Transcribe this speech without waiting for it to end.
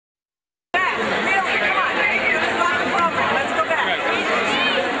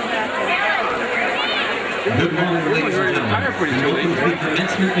Good morning, ladies and gentlemen, and welcome to the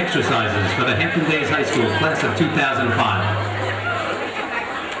commencement exercises for the Hampton Bays High School class of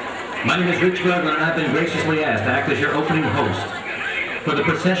 2005. My name is Rich Berglund, and I've been graciously asked to act as your opening host for the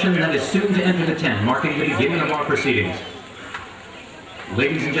procession that is soon to enter the tent, marking the beginning of our proceedings.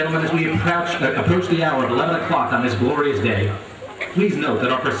 Ladies and gentlemen, as we approach the hour of 11 o'clock on this glorious day, please note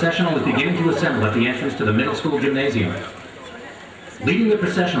that our processional is beginning to assemble at the entrance to the middle school gymnasium. Leading the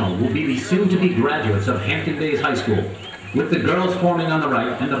processional will be the soon-to-be graduates of Hampton Bays High School. With the girls forming on the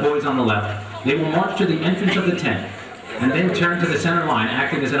right and the boys on the left, they will march to the entrance of the tent and then turn to the center line,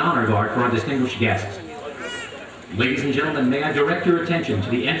 acting as an honor guard for our distinguished guests. Ladies and gentlemen, may I direct your attention to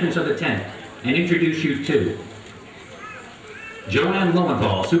the entrance of the tent and introduce you to Joanne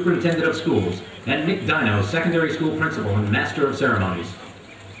Lowenthal, Superintendent of Schools, and Nick Dino, Secondary School Principal and Master of Ceremonies.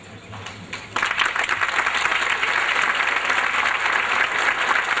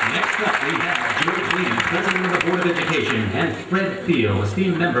 Next up, we have George Lee, President of the Board of Education, and Fred Thiel,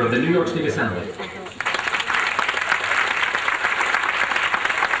 esteemed member of the New York State Assembly.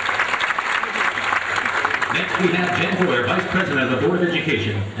 Next, we have Jen Boyer, Vice President of the Board of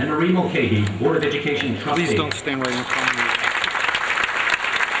Education, and Marie Mulcahy, Board of Education Trustee. Please don't stand right in front of me.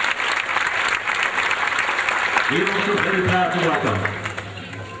 We are also very proud to welcome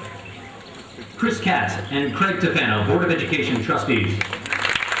Chris Katz and Craig Tefano, Board of Education Trustees.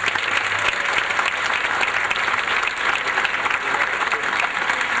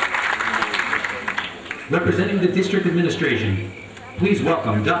 Representing the District Administration, please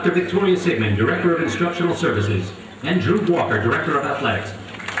welcome Dr. Victoria Sigmund, Director of Instructional Services, and Drew Walker, Director of Athletics.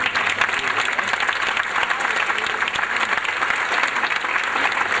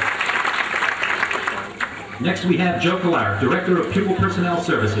 Next, we have Joe Kolarek, Director of Pupil Personnel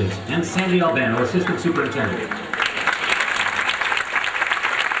Services, and Sandy Albano, Assistant Superintendent.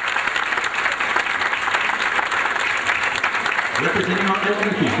 Representing our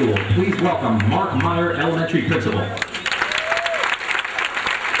elementary school, please welcome Mark Meyer, Elementary Principal.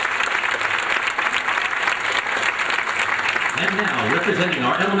 And now, representing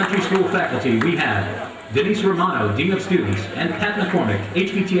our elementary school faculty, we have Denise Romano, Dean of Students, and Pat McCormick,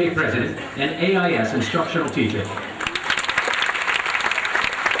 HBTA President and AIS Instructional Teacher.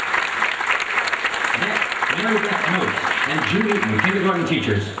 Next, Mary Beth Motes and June Eaton, Kindergarten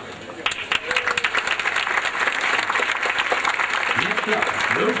Teachers. Next up,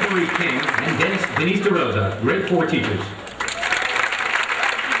 Rosemary King and Denise DeRosa, Grade 4 Teachers.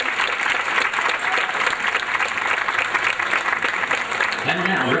 And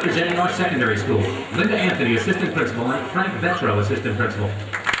now, representing our secondary school, Linda Anthony, Assistant Principal, and Frank Vetro, Assistant Principal.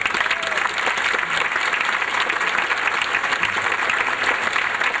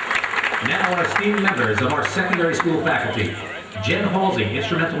 Now, our esteemed members of our secondary school faculty, Jen Halsey,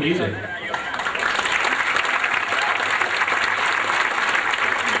 Instrumental Music.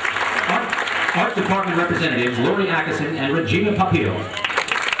 Art Department representatives, Lori Atkinson and Regina Papio.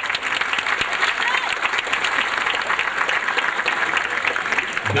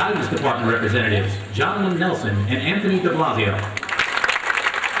 Guidance Department representatives, Jonathan Nelson and Anthony de Blasio.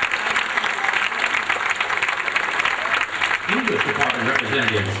 English Department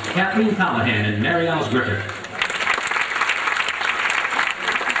representatives, Kathleen Callahan and Mary Alice Griffith.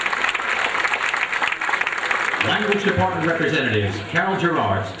 Language Department representatives, Carol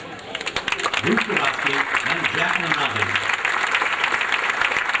Gerards, Ruth Kowalski, and Jacqueline Mozzie.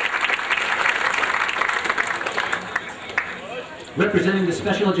 Representing the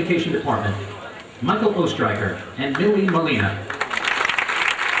Special Education Department, Michael Ostreicher and Millie Molina.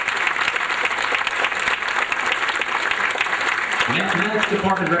 Mathematics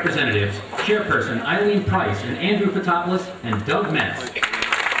Department representatives, Chairperson Eileen Price and Andrew Fotopoulos and Doug Metz.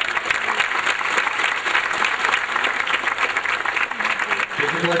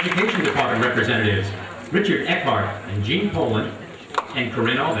 Physical Education Department representatives, Richard Eckhart and Jean Poland and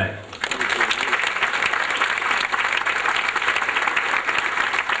Corinne Albeck.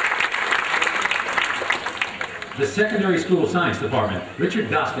 The Secondary School Science Department, Richard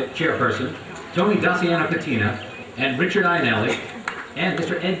Goskett, Chairperson, Tony Daciano Catina, and Richard Iannelli, and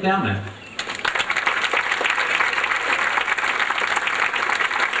Mr. Ed Bauman.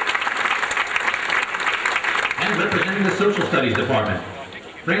 And representing the Social Studies Department,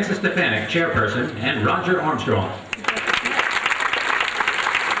 Francis Stefanik, Chairperson, and Roger Armstrong.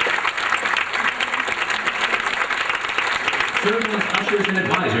 Serving as ushers and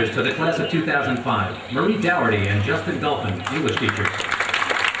advisors to the class of 2005, Marie Dougherty and Justin Dolphin, English teachers.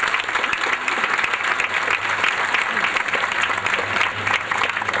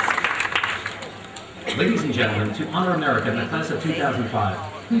 Ladies and gentlemen, to honor America in the class of 2005,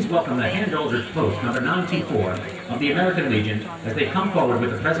 Please welcome the hand-altered post number 94 of the American Legion as they come forward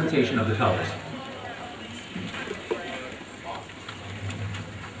with the presentation of the colors.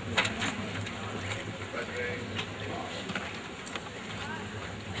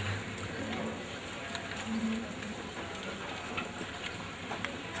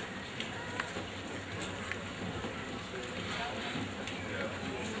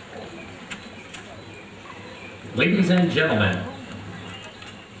 Ladies and gentlemen,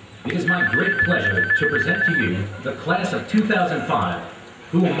 it is my great pleasure to present to you the class of 2005,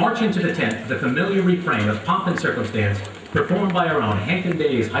 who will march into the tent to the familiar refrain of Pomp and Circumstance, performed by our own Hampton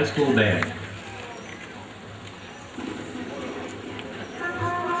Days High School Band.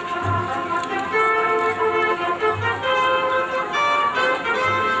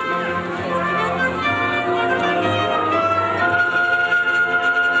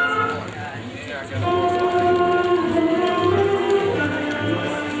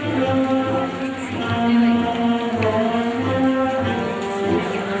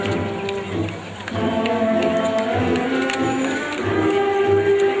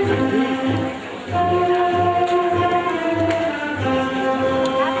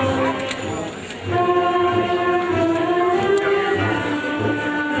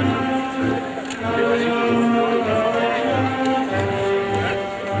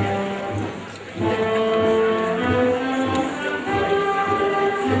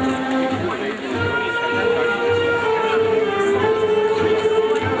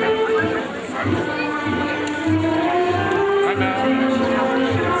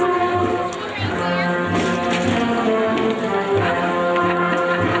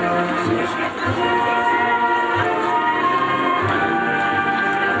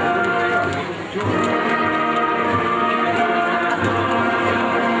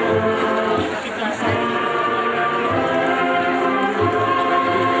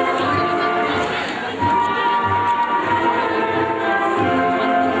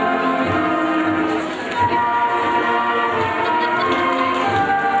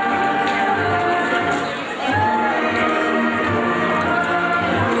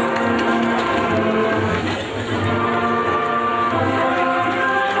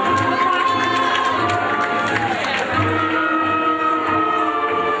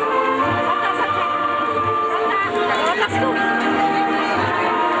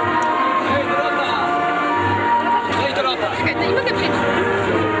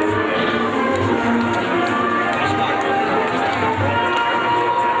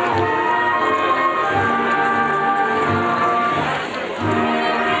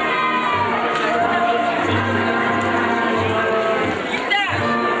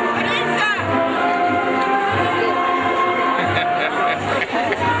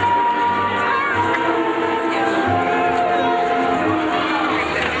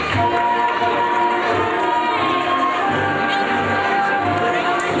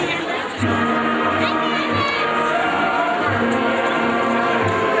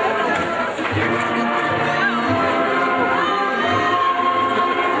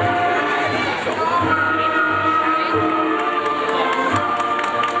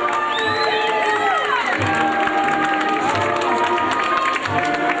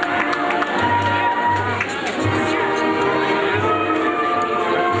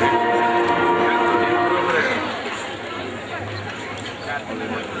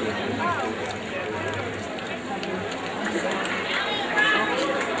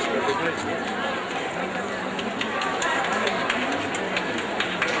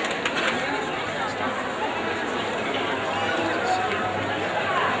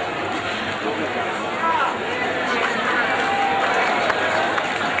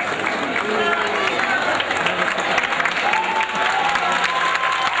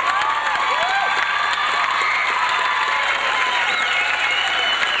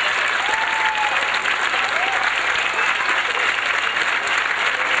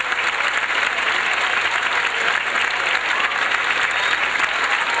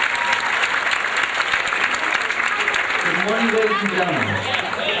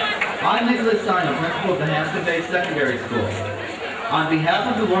 Principal of the Hampton Bay Secondary School. On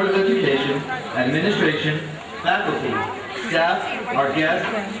behalf of the Board of Education, administration, faculty, staff, our guests,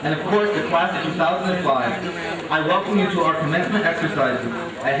 and of course the class of 2005, I welcome you to our commencement exercises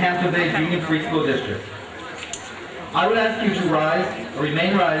at Hampton Bay's Union Free School District. I would ask you to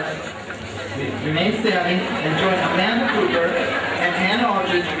remain standing, and join Amanda Cooper and Hannah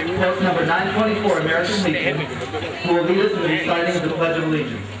Aldridge, post number 924, American Legion, who will lead us in the reciting of the Pledge of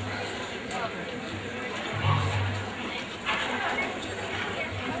Allegiance.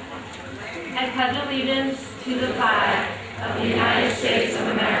 I pledge allegiance to the flag of the United States of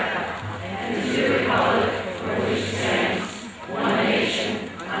America and to the republic for which it stands, one nation,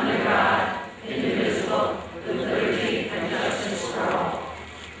 under God, indivisible, with liberty and justice for all.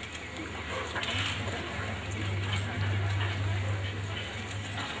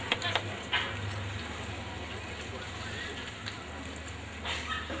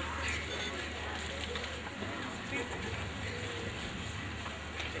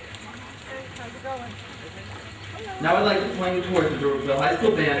 Now I'd like to point you towards the high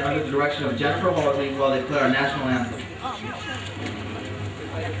school band under the direction of Jennifer Halsey while they play our national anthem.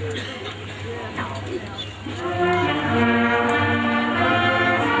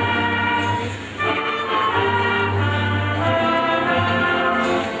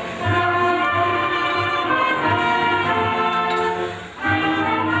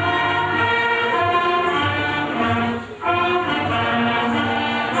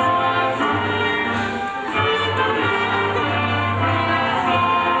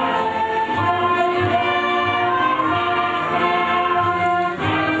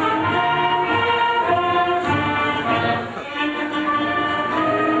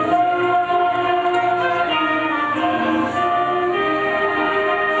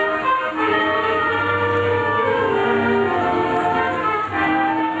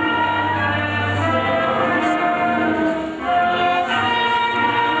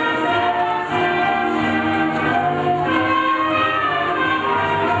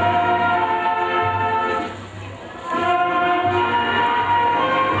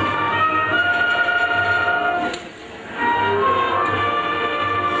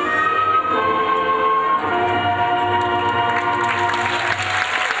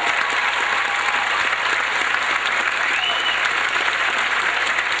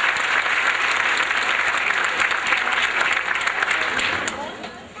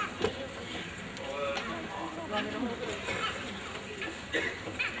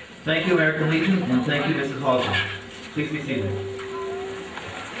 Thank you, American Legion, and thank you, Mrs. Halsey. Please be seated.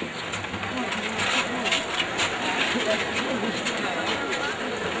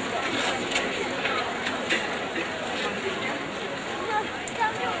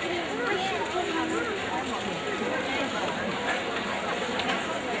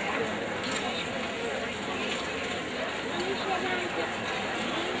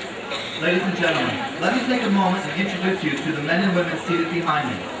 Ladies and gentlemen, let me take a moment and introduce you to the men and women seated behind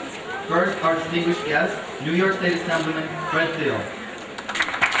me. First, our distinguished guest, New York State Assemblyman Fred Thiel.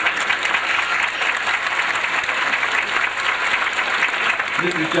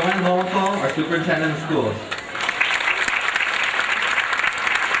 Mrs. Joanne Lowenthal, our Superintendent of Schools.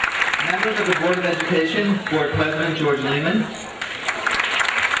 Members of the Board of Education, Board President George Lehman.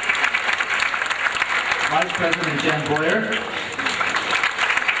 Vice President Jen Boyer.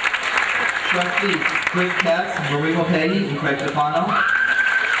 Trustees Chris Katz, Marie Mulcahy, and Craig Stefano.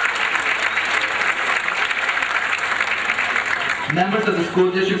 Members of the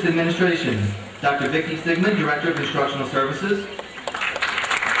School District's Administration, Dr. Vicki Sigmund, Director of Instructional Services.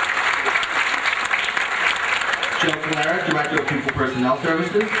 Joe Polaric, Director of Pupil Personnel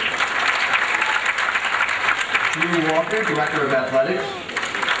Services. Drew Walker, Director of Athletics.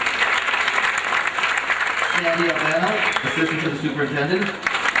 Sandy Albano, Assistant to the Superintendent.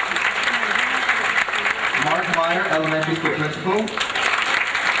 Mark Meyer, Elementary School Principal.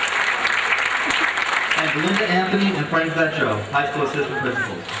 And Belinda Anthony and Frank Vetro, High School Assistant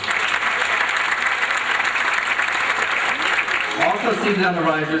Principals. Also seated on the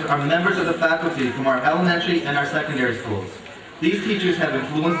risers are members of the faculty from our elementary and our secondary schools. These teachers have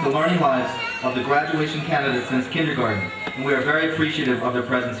influenced the learning lives of the graduation candidates since kindergarten, and we are very appreciative of their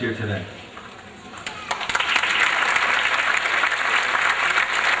presence here today.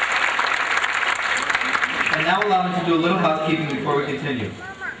 And now allow me to do a little housekeeping before we continue.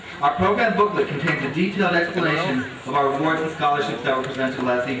 Our program booklet contains a detailed explanation of our awards and scholarships that were presented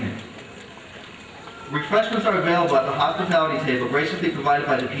last evening. Refreshments are available at the hospitality table graciously provided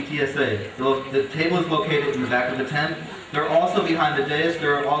by the PTSA. The table is located in the back of the tent. They're also behind the dais.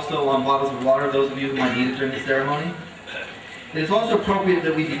 There are also bottles of water, those of you who might need it during the ceremony. It is also appropriate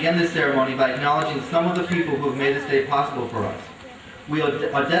that we begin this ceremony by acknowledging some of the people who have made this day possible for us. We owe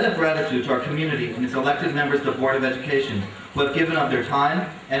a debt of gratitude to our community and its elected members of the Board of Education, who have given up their time,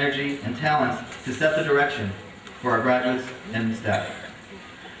 energy, and talents to set the direction for our graduates and the staff.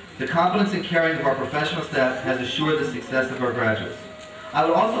 The competence and caring of our professional staff has assured the success of our graduates. I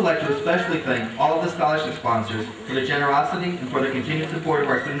would also like to especially thank all of the scholarship sponsors for their generosity and for their continued support of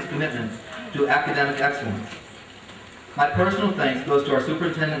our students' commitment to academic excellence. My personal thanks goes to our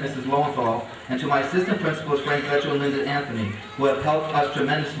superintendent, Mrs. Lowenthal, and to my assistant principals, Frank Vetro and Linda Anthony, who have helped us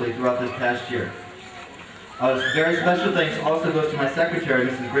tremendously throughout this past year. A very special thanks also goes to my secretary,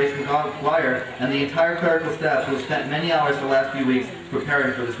 Mrs. Grace McGuire, and the entire clerical staff who have spent many hours the last few weeks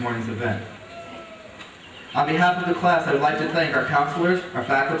preparing for this morning's event. On behalf of the class, I would like to thank our counselors, our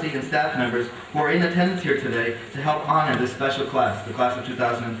faculty, and staff members who are in attendance here today to help honor this special class, the class of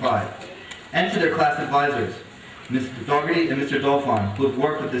 2005, and to their class advisors, Mr. Dougherty and Mr. Dolphon, who have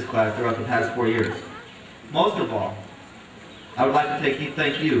worked with this class throughout the past 4 years. Most of all, I would like to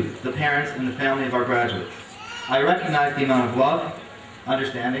thank you, the parents and the family of our graduates. I recognize the amount of love,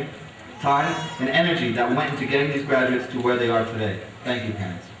 understanding, time, and energy that went into getting these graduates to where they are today. Thank you,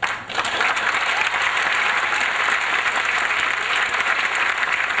 parents.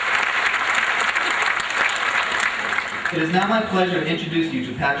 It is now my pleasure to introduce you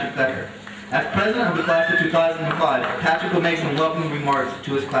to Patrick Becker. As president of the class of 2005, Patrick will make some welcoming remarks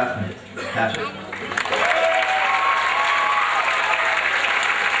to his classmates. Patrick.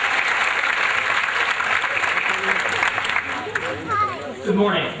 Good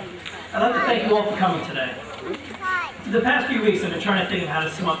morning. I'd like to thank you all for coming today. For the past few weeks, I've been trying to think of how to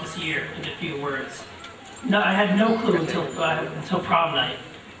sum up this year in a few words. I had no clue until prom night,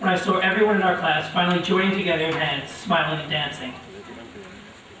 when I saw everyone in our class finally joining together in hands, smiling and dancing.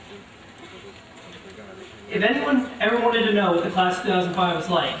 If anyone ever wanted to know what the class of 2005 was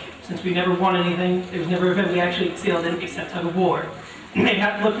like, since we never won anything, there was never an event we actually sailed in except tug of war, they'd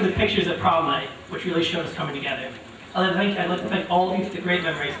have to look for the pictures at prom night, which really showed us coming together. I'd like to thank all of you for the great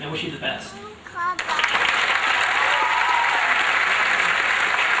memories, and I wish you the best.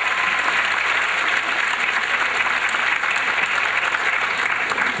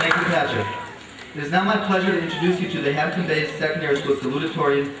 Thank you, Patrick. It is now my pleasure to introduce you to the Hampton-based secondary school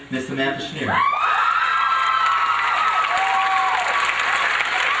salutatorian, Ms. Samantha Schneer.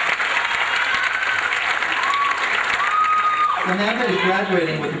 Samantha is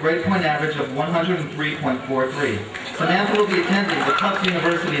graduating with a grade point average of 103.43. Samantha will be attending the Tufts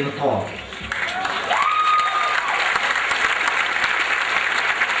University in the fall.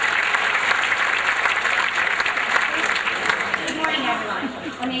 Good morning, everyone,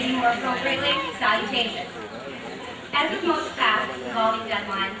 or maybe more appropriately, salutations. As with most classes involving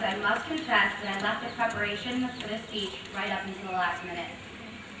deadlines, I must confess that I left the preparation for this speech right up until the last minute.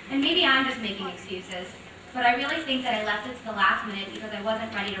 And maybe I'm just making excuses, but I really think that I left it to the last minute because I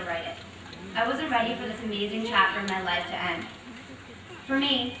wasn't ready to write it. I wasn't ready for this amazing chapter in my life to end. For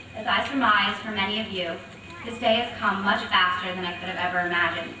me, as I surmise for many of you, this day has come much faster than I could have ever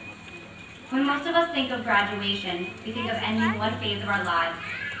imagined. When most of us think of graduation, we think of ending one phase of our lives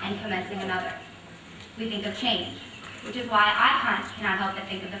and commencing another. We think of change, which is why I cannot help but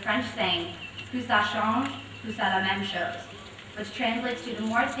think of the French saying, "Plus ça change, plus ça la même chose," which translates to the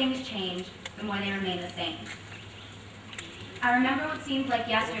more things change, the more they remain the same. I remember what seemed like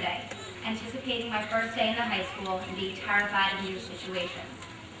yesterday, anticipating my first day in the high school and being terrified of new situations,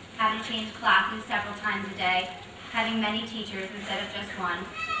 having to change classes several times a day, having many teachers instead of just one,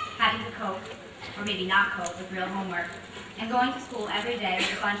 having to cope, or maybe not cope, with real homework, and going to school every day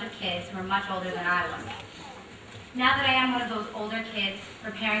with a bunch of kids who were much older than I was. Now that I am one of those older kids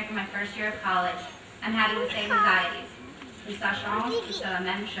preparing for my first year of college, I'm having the same anxieties. Plus ça change, plus ça la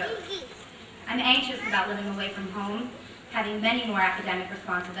même chose. I'm anxious about living away from home, having many more academic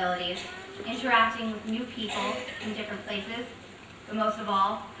responsibilities, interacting with new people in different places, but most of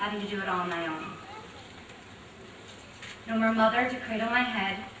all, having to do it all on my own. No more mother to cradle my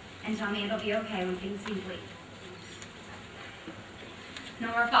head and tell me it'll be okay when things seem bleak. No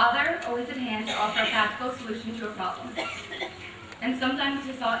more father, always at hand to offer a practical solution to a problem, and sometimes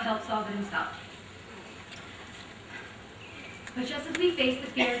to help solve it himself. But just as we face the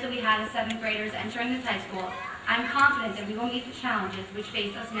fears that we had as 7th graders entering this high school, I'm confident that we will meet the challenges which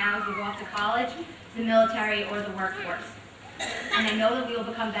face us now as we go off to college, the military, or the workforce. And I know that we will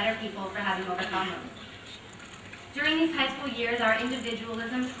become better people for having overcome them. During these high school years, our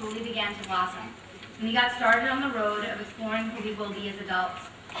individualism truly began to blossom, and we got started on the road of exploring who we will be as adults.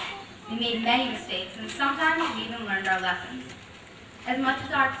 We made many mistakes, and sometimes we even learned our lessons. As much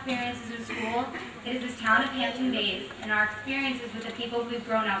as our experiences in school, it is this town of Hampton Bays and our experiences with the people we've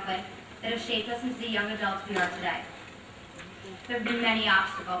grown up with that have shaped us into the young adults we are today. There have been many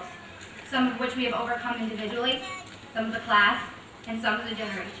obstacles, some of which we have overcome individually, some of the class, and some of the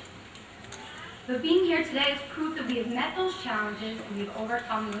generation. But being here today is proof that we have met those challenges and we have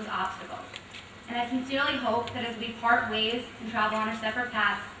overcome those obstacles. And I sincerely hope that as we part ways and travel on our separate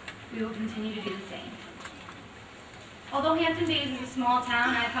paths, we will continue to do the same. Although Hampton Bays is a small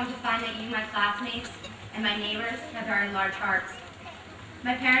town, I've come to find that you, my classmates, and my neighbors have very large hearts.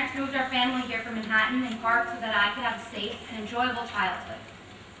 My parents moved our family here from Manhattan in part so that I could have a safe and enjoyable childhood.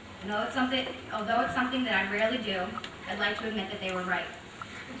 And although it's something that I rarely do, I'd like to admit that they were right.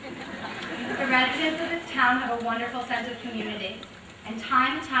 The residents of this town have a wonderful sense of community, and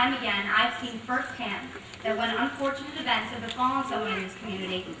time again, I've seen firsthand that when unfortunate events have befallen someone in this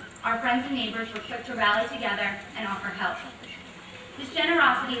community, our friends and neighbors were quick to rally together and offer help. This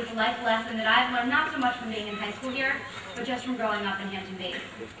generosity is a life lesson that I've learned not so much from being in high school here, but just from growing up in Hampton Bays.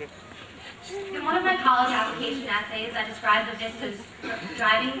 In one of my college application essays, I described the vistas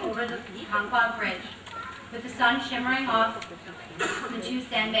driving over the Conquag Bridge, with the sun shimmering off the two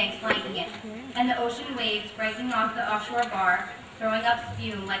sandbanks flanking it, and the ocean waves breaking off the offshore bar, throwing up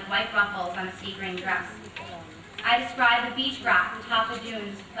spume like white ruffles on a sea green dress. I described the beach grass atop the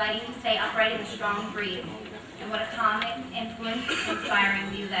dunes fighting to stay upright in the strong breeze, and what a calming,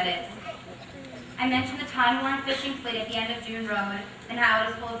 influence-inspiring view that is. I mentioned the time-worn fishing fleet at the end of Dune Road, and how it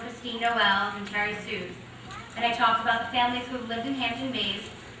is full of Christine Noels and Terry Sues. And I talked about the families who have lived in Hampton Bays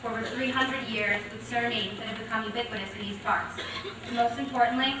for over 300 years with surnames that have become ubiquitous in these parts. And most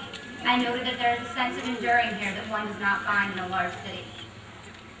importantly, I noted that there is a sense of enduring here that one does not find in a large city.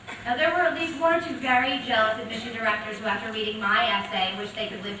 Now, there were at least one or two very jealous admission directors who, after reading my essay, wished they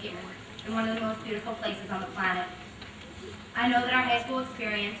could live here, in one of the most beautiful places on the planet. I know that our high school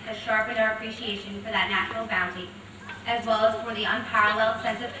experience has sharpened our appreciation for that natural bounty, as well as for the unparalleled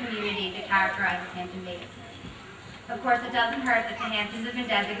sense of community that characterizes Hampton Bays. Of course, it doesn't hurt that the Hamptons have been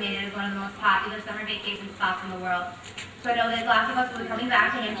designated as one of the most popular summer vacation spots in the world, so I know that lots of us will be coming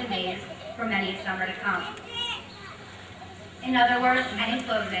back to Hampton Bays for many a summer to come. In other words, and in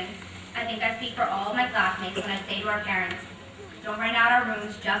closing, I think I speak for all of my classmates when I say to our parents, don't rent out our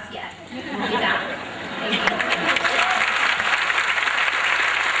rooms just yet. We'll be back. Thank you.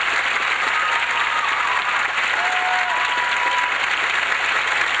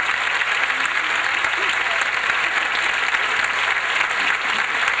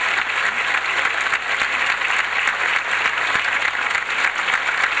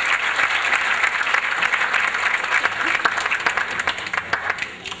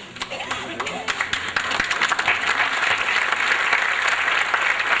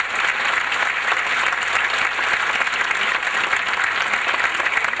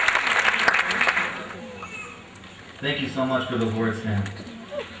 Thank you so much for those words, Sam.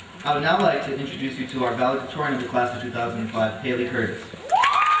 I would now like to introduce you to our valedictorian of the class of 2005, Haley Curtis.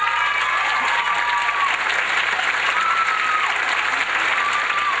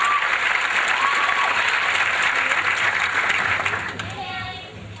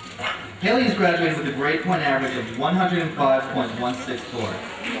 Haley is graduating with a grade point average of 105.164.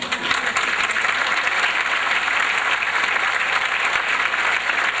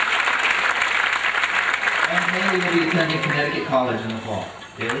 Haley will be attending Connecticut College in the fall.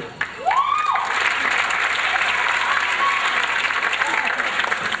 Haley?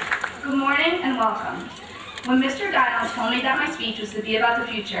 Good morning and welcome. When Mr. Dino told me that my speech was to be about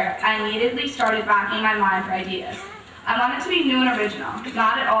the future, I immediately started racking my mind for ideas. I wanted to be new and original,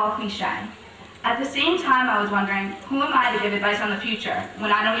 not at all cliche. At the same time, I was wondering, who am I to give advice on the future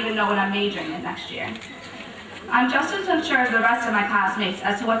when I don't even know what I'm majoring in next year? I'm just as unsure as the rest of my classmates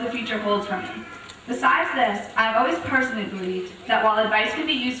as to what the future holds for me. Besides this, I've always personally believed that while advice can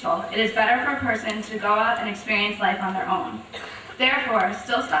be useful, it is better for a person to go out and experience life on their own. Therefore,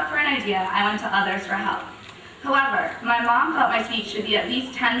 still stuck for an idea, I went to others for help. However, my mom felt my speech should be at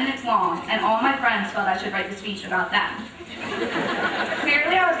least 10 minutes long, and all my friends felt I should write the speech about them.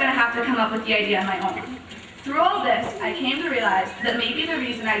 Clearly, I was going to have to come up with the idea on my own. Through all this, I came to realize that maybe the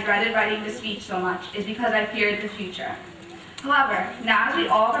reason I dreaded writing the speech so much is because I feared the future. However, now as we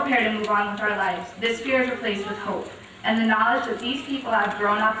all prepare to move on with our lives, this fear is replaced with hope, and the knowledge that these people I've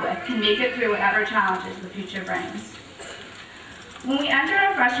grown up with can make it through whatever challenges the future brings. When we entered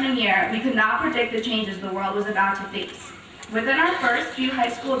our freshman year, we could not predict the changes the world was about to face. Within our first few high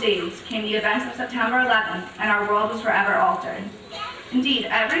school days came the events of September 11th, and our world was forever altered. Indeed,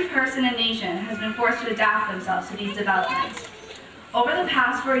 every person and nation has been forced to adapt themselves to these developments. Over the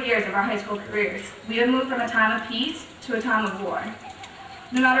past 4 years of our high school careers, we have moved from a time of peace to a time of war.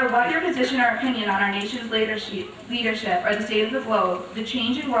 No matter what your position or opinion on our nation's leadership or the state of the globe, the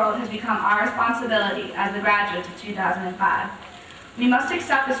changing world has become our responsibility as the graduates of 2005. We must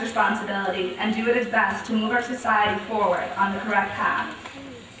accept this responsibility and do its best to move our society forward on the correct path.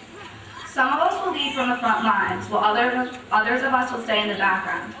 Some of us will lead from the front lines, while others of us will stay in the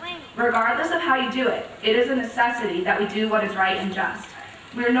background. Regardless of how you do it, it is a necessity that we do what is right and just.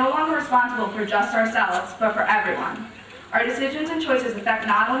 We are no longer responsible for just ourselves, but for everyone. Our decisions and choices affect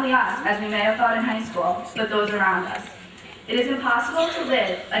not only us, as we may have thought in high school, but those around us. It is impossible to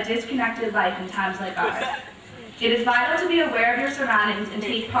live a disconnected life in times like ours. It is vital to be aware of your surroundings and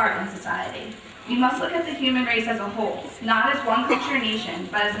take part in society. We must look at the human race as a whole, not as one culture or nation,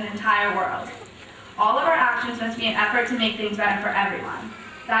 but as an entire world. All of our actions must be an effort to make things better for everyone.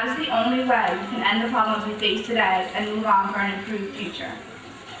 That is the only way we can end the problems we face today and move on for an improved future.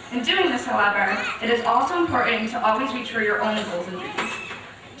 In doing this, however, it is also important to always reach for your own goals and dreams.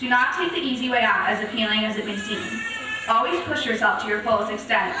 Do not take the easy way out, as appealing as it may seem. Always push yourself to your fullest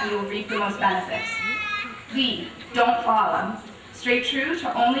extent and you will reap the most benefits. Lead, don't follow. Stay true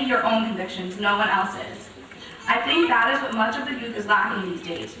to only your own convictions, no one else's. I think that is what much of the youth is lacking these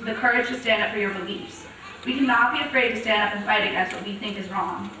days, the courage to stand up for your beliefs. We cannot be afraid to stand up and fight against what we think is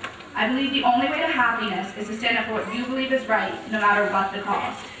wrong. I believe the only way to happiness is to stand up for what you believe is right, no matter what the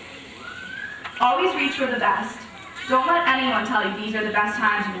cost. Always reach for the best. Don't let anyone tell you these are the best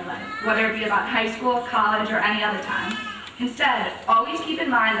times in your life, whether it be about high school, college, or any other time. Instead, always keep in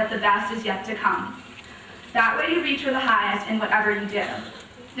mind that the best is yet to come. That way you reach for the highest in whatever you do.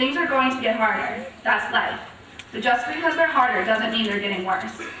 Things are going to get harder. That's life. But just because they're harder doesn't mean they're getting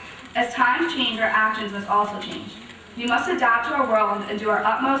worse. As times change, our actions must also change. We must adapt to our world and do our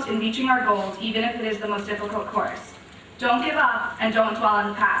utmost in reaching our goals, even if it is the most difficult course. Don't give up and don't dwell on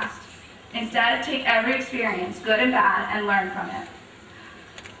the past. Instead, take every experience, good and bad, and learn from it.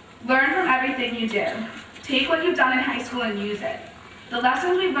 Learn from everything you do. Take what you've done in high school and use it. The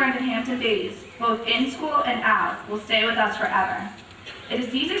lessons we've learned in Hampton Bays, both in school and out, will stay with us forever. It is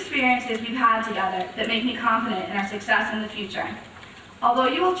these experiences we've had together that make me confident in our success in the future. Although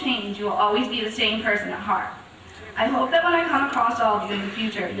you will change, you will always be the same person at heart. I hope that when I come across all of you in the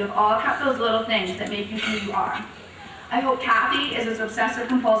future, you have all kept those little things that make you who you are. I hope Kathy is as obsessive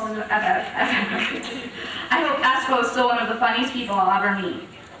compulsive as ever. I hope Espo is still one of the funniest people I'll ever meet.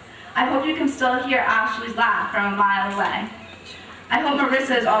 I hope you can still hear Ashley's laugh from a mile away. I hope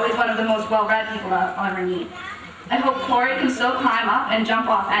Marissa is always one of the most well-read people I'll ever meet. I hope Corey can still climb up and jump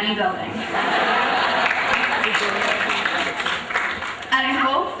off any building. And I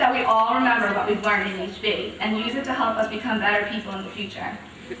hope that we all remember what we've learned in HB and use it to help us become better people in the future.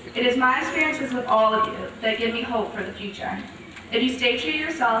 It is my experiences with all of you that give me hope for the future. If you stay true to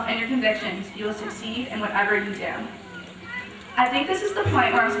yourself and your convictions, you will succeed in whatever you do. I think this is the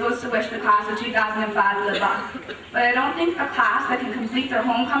point where I'm supposed to wish the class of 2005 good luck, but I don't think a class that can complete their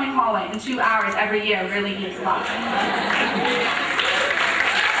homecoming hallway in 2 hours every year really needs luck.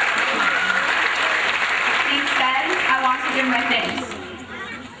 Instead, I want to give my thanks.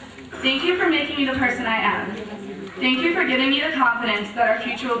 Thank you for making me the person I am. Thank you for giving me the confidence that our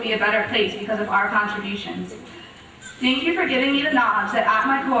future will be a better place because of our contributions. Thank you for giving me the knowledge that at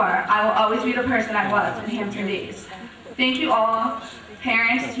my core, I will always be the person I was in Hampton Bays. Thank you all,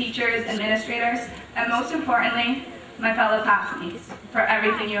 parents, teachers, administrators, and most importantly, my fellow classmates, for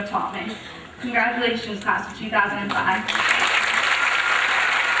everything you have taught me. Congratulations, class of 2005.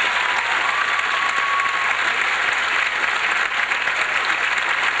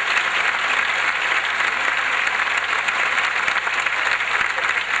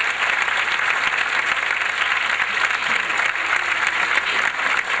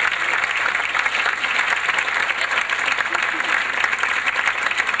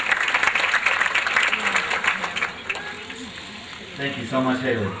 Thank you so much,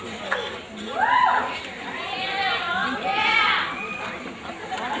 Haley.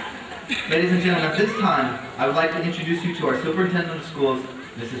 Ladies and gentlemen, at this time, I would like to introduce you to our Superintendent of Schools,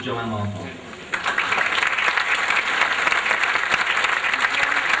 Mrs. Joanne Lowenthal.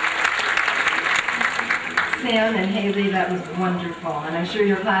 Sam and Haley, that was wonderful, and I'm sure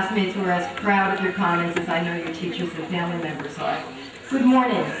your classmates were as proud of your comments as I know your teachers and family members are. Good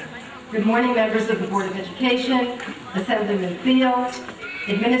morning. Good morning, members of the Board of Education, Assemblyman Field,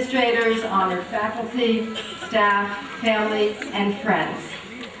 administrators, honored faculty, staff, family, and friends.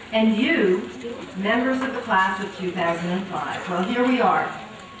 And you, members of the class of 2005. Well, here we are,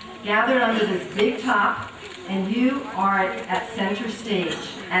 gathered under this big top, and you are at center stage,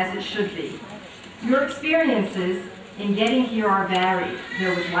 as it should be. Your experiences in getting here are varied.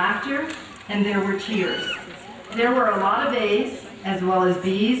 There was laughter, and there were tears. There were a lot of A's, as well as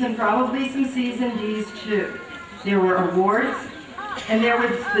B's, and probably some C's and D's too. There were awards, and there was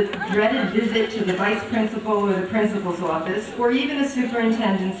the dreaded visit to the vice principal or the principal's office, or even a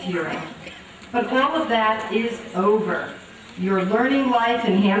superintendent's hearing. But all of that is over. Your learning life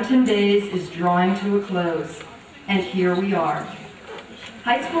in Hampton Bays is drawing to a close, and here we are.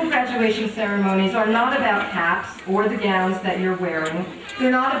 High school graduation ceremonies are not about caps or the gowns that you're wearing. They're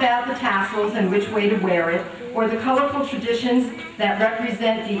not about the tassels and which way to wear it, or the colorful traditions that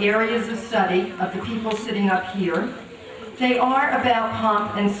represent the areas of study of the people sitting up here. They are about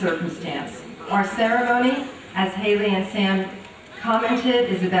pomp and circumstance. Our ceremony as Haley and Sam commented,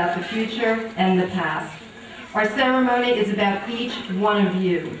 is about the future and the past. Our ceremony is about each one of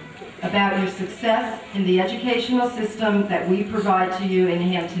you, about your success in the educational system that we provide to you in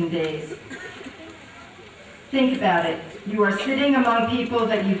Hampton Bays. Think about it. You are sitting among people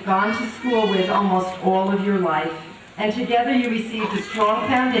that you've gone to school with almost all of your life, and together you received a strong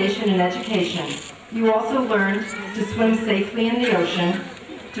foundation in education. You also learned to swim safely in the ocean,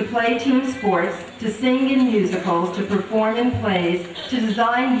 to play team sports, to sing in musicals, to perform in plays, to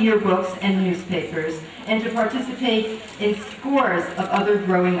design yearbooks and newspapers, and to participate in scores of other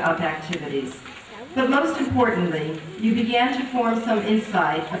growing up activities. But most importantly, you began to form some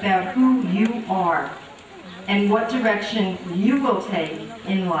insight about who you are and what direction you will take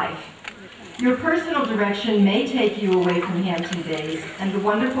in life. Your personal direction may take you away from Hampton Bays and the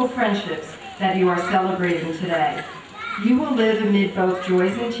wonderful friendships that you are celebrating today. You will live amid both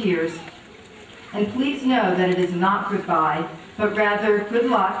joys and tears, and please know that it is not goodbye, but rather good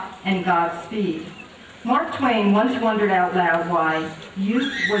luck and Godspeed. Mark Twain once wondered out loud why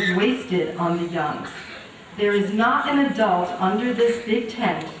youth was wasted on the young. There is not an adult under this big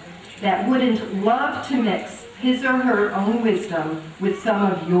tent that wouldn't love to mix his or her own wisdom with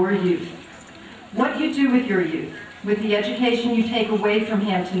some of your youth. What you do with your youth, with the education you take away from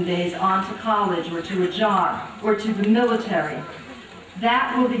Hampton Bays on to college or to a job or to the military,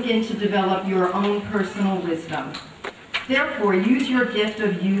 that will begin to develop your own personal wisdom. Therefore, use your gift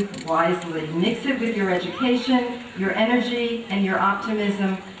of youth wisely. Mix it with your education, your energy, and your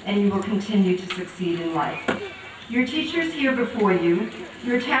optimism, and you will continue to succeed in life. Your teachers here before you,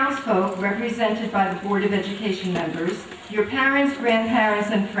 your townsfolk represented by the Board of Education members, your parents, grandparents,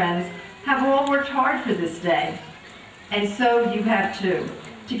 and friends have all worked hard for this day. And so you have too.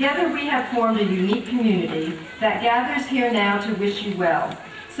 Together we have formed a unique community that gathers here now to wish you well.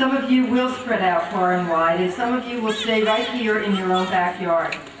 Some of you will spread out far and wide, and some of you will stay right here in your own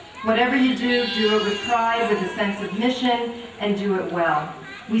backyard. Whatever you do, do it with pride, with a sense of mission, and do it well.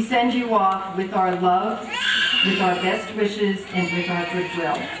 We send you off with our love, with our best wishes, and with our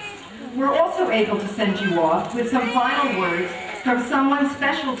goodwill. We're also able to send you off with some final words from someone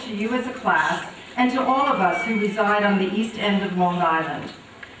special to you as a class, and to all of us who reside on the east end of Long Island.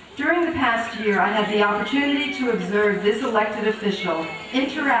 During the past year, I had the opportunity to observe this elected official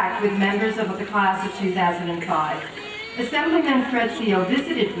interact with members of the class of 2005. Assemblyman Fred Thiel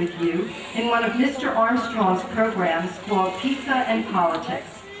visited with you in one of Mr. Armstrong's programs called Pizza and Politics.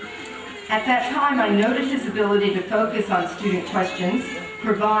 At that time, I noted his ability to focus on student questions,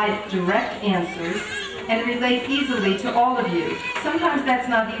 provide direct answers, and relate easily to all of you. Sometimes that's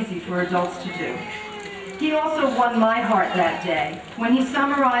not easy for adults to do. He also won my heart that day when he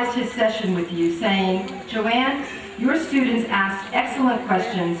summarized his session with you, saying, "Joanne, your students asked excellent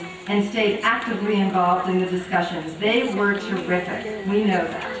questions and stayed actively involved in the discussions. They were terrific. We know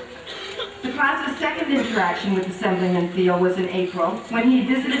that." The class's second interaction with Assemblyman Thiel was in April, when he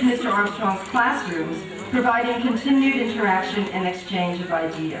visited Mr. Armstrong's classrooms, providing continued interaction and exchange of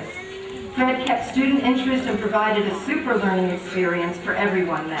ideas. Fred kept student interest and provided a super learning experience for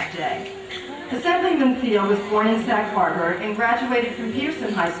everyone that day. Assemblyman Thiel was born in Sag Harbor and graduated from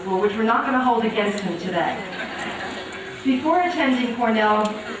Pearson High School, which we're not going to hold against him today. Before attending he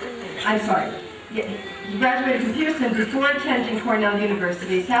graduated from Pearson before attending Cornell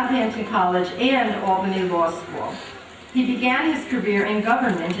University, Southampton College, and Albany Law School. He began his career in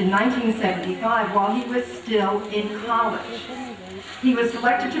government in 1975 while he was still in college. He was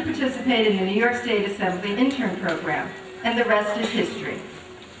selected to participate in the New York State Assembly intern program, and the rest is history.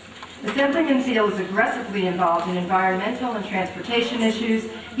 Assemblyman Thiel is aggressively involved in environmental and transportation issues.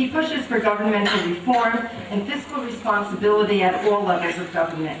 He pushes for governmental reform and fiscal responsibility at all levels of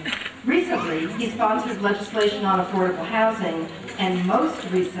government. Recently, he sponsored legislation on affordable housing, and most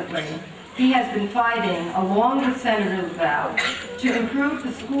recently, he has been fighting, along with Senator LaValle, to improve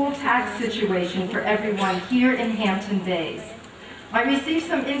the school tax situation for everyone here in Hampton Bays. I received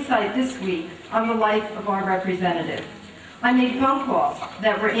some insight this week on the life of our representative. I made phone calls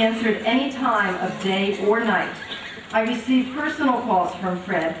that were answered any time of day or night. I received personal calls from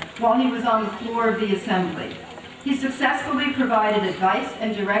Fred while he was on the floor of the Assembly. He successfully provided advice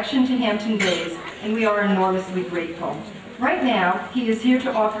and direction to Hampton Bays, and we are enormously grateful. Right now, he is here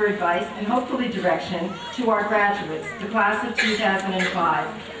to offer advice and hopefully direction to our graduates, the class of 2005.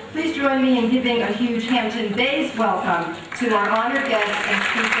 Please join me in giving a huge Hampton Bays welcome to our honored guest and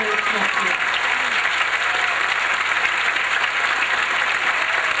speaker,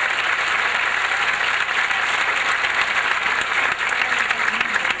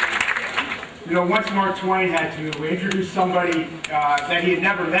 You know, once Mark Twain had to introduce somebody that he had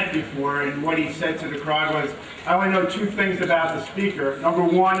never met before, and what he said to the crowd was, I only know two things about the speaker. Number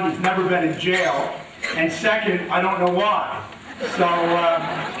one, he's never been in jail, and second, I don't know why. So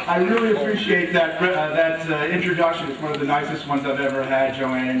I really appreciate that introduction. It's one of the nicest ones I've ever had,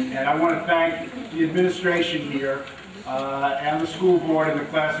 Joanne, and I want to thank the administration here and the school board and the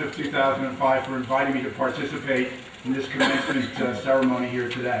class of 2005 for inviting me to participate in this commencement ceremony here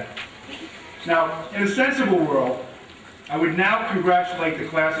today. Now, in a sensible world, I would now congratulate the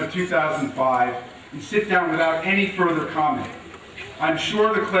class of 2005 and sit down without any further comment. I'm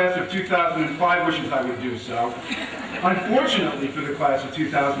sure the class of 2005 wishes I would do so. Unfortunately for the class of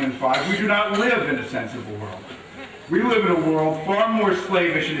 2005, we do not live in a sensible world. We live in a world far more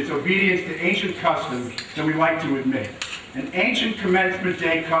slavish in its obedience to ancient custom than we like to admit. An ancient commencement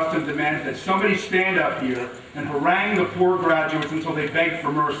day custom demanded that somebody stand up here and harangue the poor graduates until they begged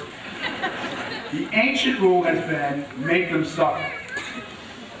for mercy. The ancient rule has been, make them suffer.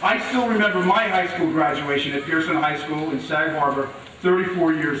 I still remember my high school graduation at Pearson High School in Sag Harbor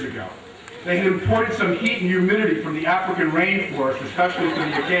 34 years ago. They had imported some heat and humidity from the African rainforest, especially for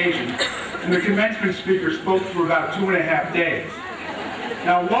the occasion, and the commencement speaker spoke for about 2.5 days.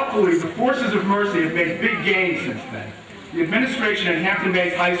 Now, luckily, the forces of mercy have made big gains since then. The administration at Hampton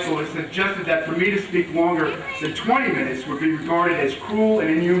High School has suggested that for me to speak longer than 20 minutes would be regarded as cruel and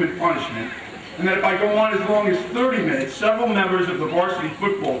inhuman punishment, and that if I go on as long as 30 minutes, several members of the varsity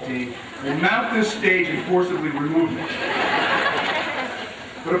football team will mount this stage and forcibly remove me.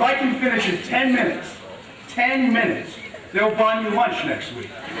 But if I can finish in 10 minutes, they'll buy me lunch next week.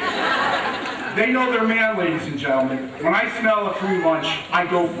 They know their man, ladies and gentlemen. When I smell a free lunch, I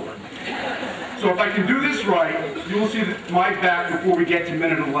go for it. So if I can do this right, you will see my back before we get to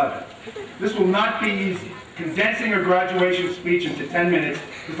minute 11. This will not be easy. Condensing a graduation speech into 10 minutes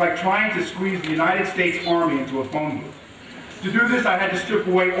is like trying to squeeze the United States Army into a phone booth. To do this, I had to strip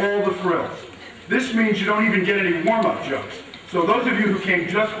away all the frills. This means you don't even get any warm-up jokes. So those of you who came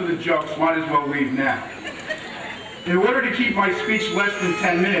just for the jokes might as well leave now. In order to keep my speech less than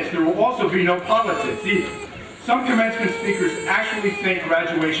 10 minutes, there will also be no politics either. Some commencement speakers actually think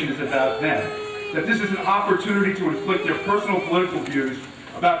graduation is about them, that this is an opportunity to inflict their personal political views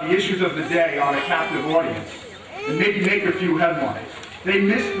about the issues of the day on a captive audience, and maybe make a few headlines. They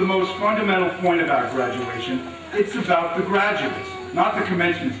miss the most fundamental point about graduation. It's about the graduates, not the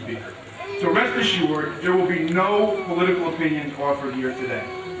commencement speaker. So rest assured, there will be no political opinions offered here today.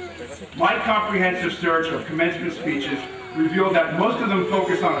 My comprehensive search of commencement speeches revealed that most of them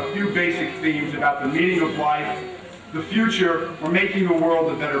focus on a few basic themes about the meaning of life, the future, or making the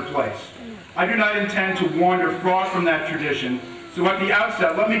world a better place. I do not intend to wander far from that tradition, so at the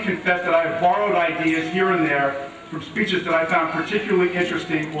outset, let me confess that I have borrowed ideas here and there from speeches that I found particularly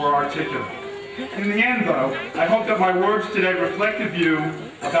interesting or articulate. In the end, though, I hope that my words today reflect a view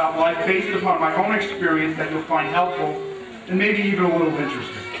about life based upon my own experience that you'll find helpful and maybe even a little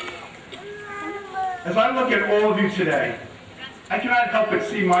interesting. As I look at all of you today, I cannot help but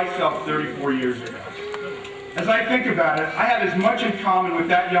see myself 34 years ago. As I think about it, I have as much in common with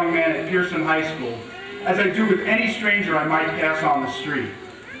that young man at Pearson High School as I do with any stranger I might pass on the street.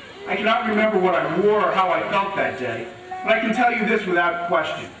 I cannot remember what I wore or how I felt that day, but I can tell you this without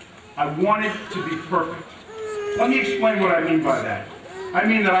question. I wanted to be perfect. Let me explain what I mean by that. I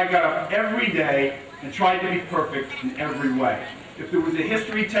mean that I got up every day and tried to be perfect in every way. If there was a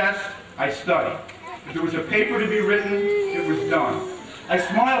history test, I studied. If there was a paper to be written, it was done. I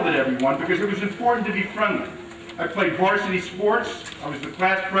smiled at everyone because it was important to be friendly. I played varsity sports, I was the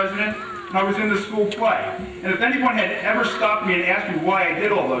class president, and I was in the school play. And if anyone had ever stopped me and asked me why I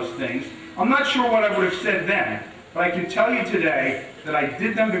did all those things, I'm not sure what I would have said then, but I can tell you today that I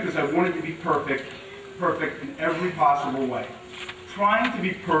did them because I wanted to be perfect in every possible way. Trying to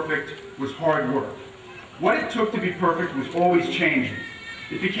be perfect was hard work. What it took to be perfect was always changing.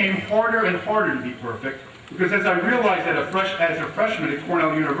 It became harder and harder to be perfect because as I realized as a freshman at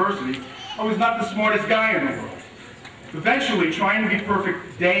Cornell University, I was not the smartest guy in the world. Eventually, trying to be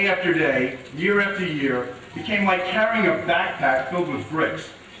perfect day after day, year after year, became like carrying a backpack filled with bricks,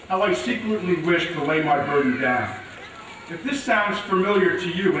 how I secretly wished to lay my burden down. If this sounds familiar to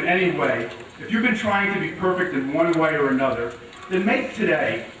you in any way, if you've been trying to be perfect in one way or another, then make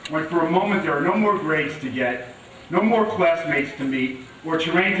today, when for a moment there are no more grades to get, no more classmates to meet, or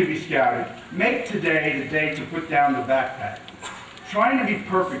terrain to be scouted, make today the day to put down the backpack. Trying to be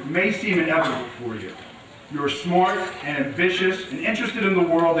perfect may seem inevitable for you. You're smart and ambitious and interested in the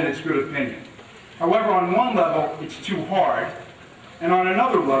world and its good opinion. However, on one level, it's too hard, and on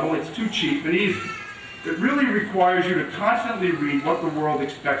another level, it's too cheap and easy. It really requires you to constantly read what the world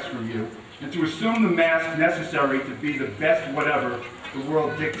expects from you, and to assume the mask necessary to be the best whatever the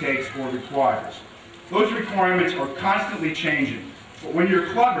world dictates or requires. Those requirements are constantly changing, but when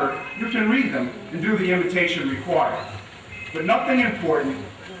you're clever, you can read them and do the imitation required. But nothing important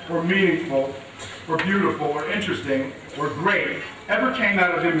or meaningful or beautiful or interesting or great ever came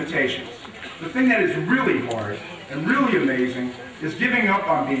out of imitations. The thing that is really hard and really amazing is giving up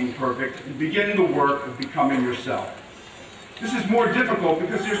on being perfect and beginning the work of becoming yourself. This is more difficult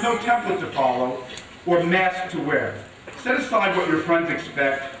because there's no template to follow or mask to wear. Set aside what your friends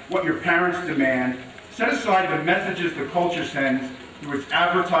expect, what your parents demand. Set aside the messages the culture sends through its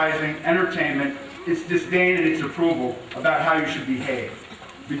advertising, entertainment, its disdain and its approval about how you should behave.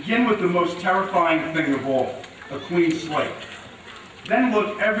 Begin with the most terrifying thing of all, a clean slate. Then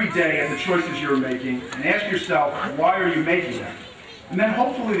look every day at the choices you're making and ask yourself, why are you making them? And then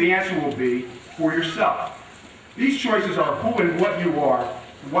hopefully the answer will be for yourself. These choices are who and what you are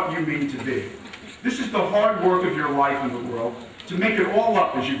and what you mean to be. This is the hard work of your life in the world, to make it all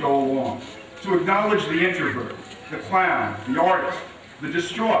up as you go along, to acknowledge the introvert, the clown, the artist, the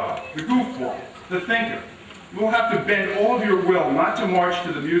distraught, the goofball, the thinker. You will have to bend all of your will not to march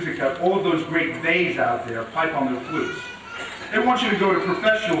to the music that all of those great theys out there pipe on their flutes. They want you to go to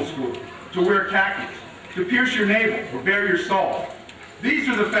professional school, to wear khakis, to pierce your navel or bare your soul. These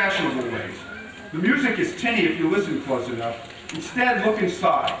are the fashionable ways. The music is tinny if you listen close enough. Instead, look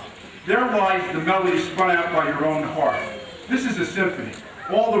inside. There lies the melody spun out by your own heart. This is a symphony.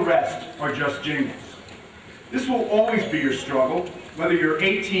 All the rest are just jingles. This will always be your struggle, whether you're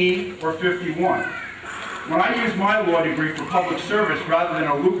 18 or 51. When I used my law degree for public service rather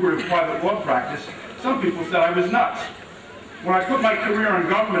than a lucrative private law practice, some people said I was nuts. When I put my career in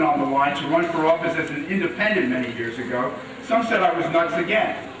government on the line to run for office as an independent many years ago, some said I was nuts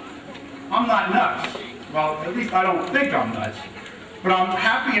again. I'm not nuts. Well, at least I don't think I'm nuts. But I'm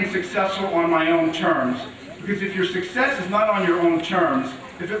happy and successful on my own terms, because if your success is not on your own terms,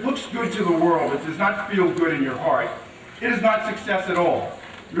 if it looks good to the world, it does not feel good in your heart, it is not success at all.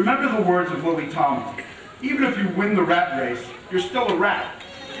 Remember the words of Lily Tomlin. Even if you win the rat race, you're still a rat.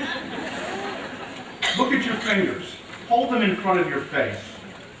 Look at your fingers. Hold them in front of your face.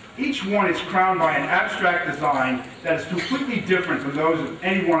 Each one is crowned by an abstract design that is completely different from those of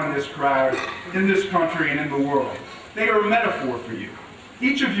anyone in this crowd, in this country, and in the world. They are a metaphor for you.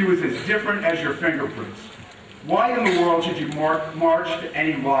 Each of you is as different as your fingerprints. Why in the world should you march to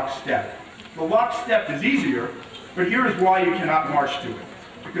any lockstep? The lockstep is easier, but here is why you cannot march to it.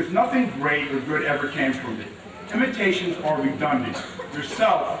 Because nothing great or good ever came from it. Imitations are redundant.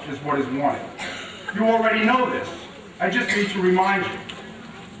 Yourself is what is wanted. You already know this. I just need to remind you.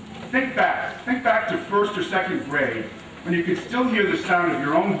 Think back to first or second grade, when you could still hear the sound of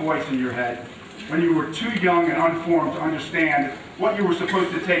your own voice in your head, when you were too young and unformed to understand what you were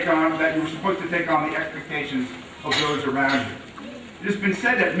supposed to take on, that you were supposed to take on the expectations of those around you. It has been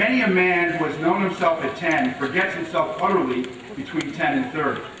said that many a man who has known himself at 10 forgets himself utterly between 10 and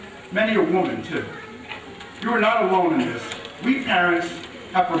 30. Many a woman, too. You are not alone in this. We parents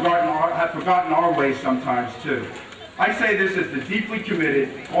have forgotten our ways sometimes, too. I say this as the deeply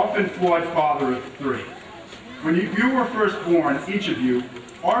committed, often flawed father of 3. When you were first born, each of you,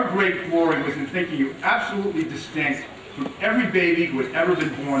 our great glory was in thinking you absolutely distinct from every baby who had ever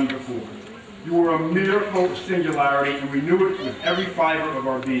been born before. You were a miracle of singularity, and we knew it with every fiber of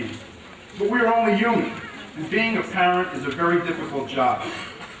our being. But we are only human, and being a parent is a very difficult job.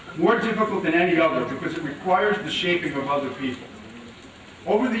 More difficult than any other because it requires the shaping of other people.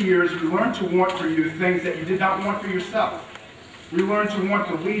 Over the years, we learned to want for you things that you did not want for yourself. We learned to want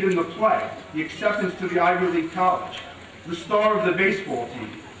the lead in the play, the acceptance to the Ivy League college, the star of the baseball team,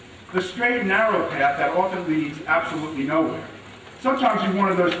 the straight and narrow path that often leads absolutely nowhere. Sometimes we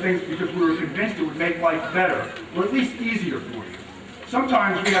wanted those things because we were convinced it would make life better, or at least easier for you.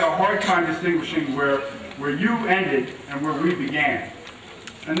 Sometimes we had a hard time distinguishing where you ended and where we began.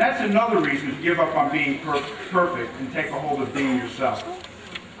 And that's another reason to give up on being perfect and take a hold of being yourself.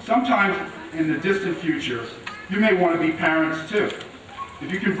 Sometimes in the distant future, you may want to be parents too.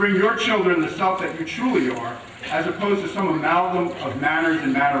 If you can bring your children the self that you truly are, as opposed to some amalgam of manners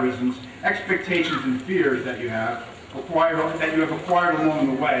and mannerisms, expectations and fears that you have acquired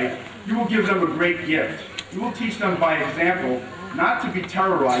along the way, you will give them a great gift. You will teach them by example not to be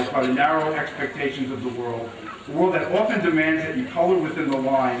terrorized by the narrow expectations of the world, a world that often demands that you color within the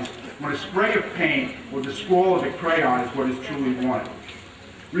lines when a spray of paint or the scroll of a crayon is what is truly wanted.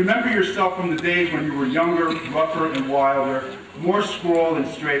 Remember yourself from the days when you were younger, rougher, and wilder, more scroll than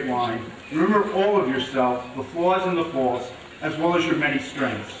straight line. Remember all of yourself, the flaws and the faults, as well as your many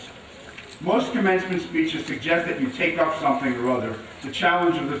strengths. Most commencement speeches suggest that you take up something or other, the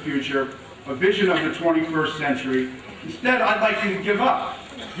challenge of the future, a vision of the 21st century. Instead, I'd like you to give up.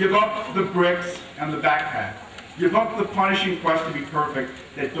 Give up the bricks and the backpack. Give up the punishing quest to be perfect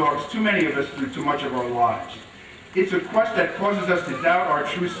that dogs too many of us through too much of our lives. It's a quest that causes us to doubt our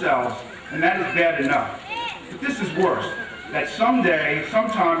true selves, and that is bad enough. But this is worse, that someday,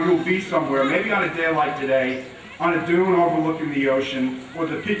 sometime you'll be somewhere, maybe on a day like today, on a dune overlooking the ocean, or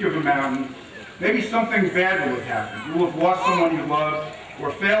the peak of a mountain. Maybe something bad will have happened. You will have lost someone you loved,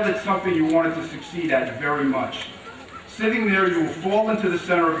 or failed at something you wanted to succeed at very much. Sitting there, you will fall into the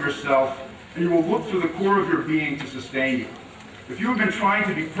center of yourself, and you will look for the core of your being to sustain you. If you have been trying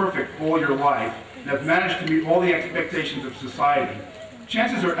to be perfect all your life, and have managed to meet all the expectations of society,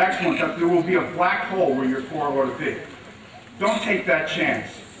 chances are excellent that there will be a black hole where your core ought to be. Don't take that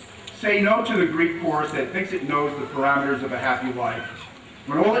chance. Say no to the Greek chorus that thinks it knows the parameters of a happy life,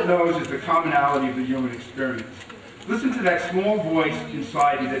 when all it knows is the commonality of the human experience. Listen to that small voice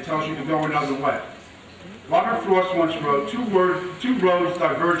inside you that tells you to go another way. Robert Frost once wrote, two roads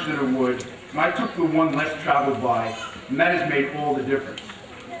diverged in a wood, and I took the one less traveled by, and that has made all the difference.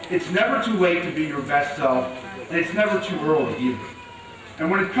 It's never too late to be your best self, and it's never too early either. And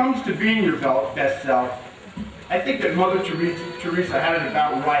when it comes to being your best self, I think that Mother Teresa had it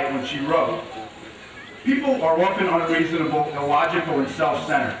about right when she wrote, people are often unreasonable, illogical, and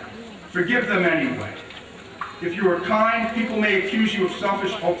self-centered. Forgive them anyway. If you are kind, people may accuse you of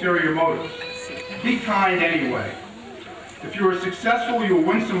selfish, ulterior motives. Be kind anyway. If you are successful, you will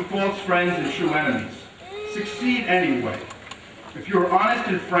win some false friends and true enemies. Succeed anyway. If you are honest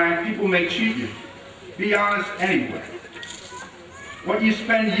and frank, people may cheat you. Be honest anyway. What you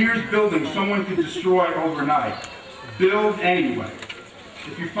spend years building, someone could destroy overnight. Build anyway.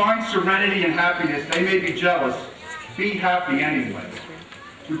 If you find serenity and happiness, they may be jealous. Be happy anyway.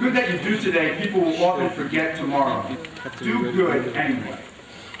 The good that you do today, people will often forget tomorrow. Do good anyway.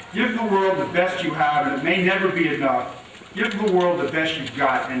 Give the world the best you have, and it may never be enough. Give the world the best you've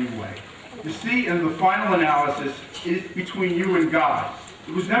got anyway. You see, in the final analysis, it is between you and God.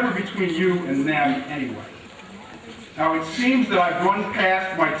 It was never between you and them anyway. Now, it seems that I've run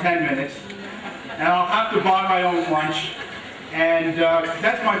past my 10 minutes, and I'll have to buy my own lunch. And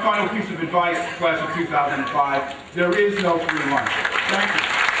that's my final piece of advice to class of 2005. There is no free lunch. Thank you.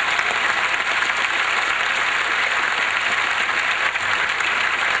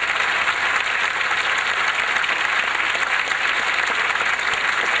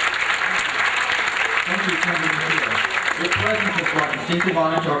 Your presence has brought distinctive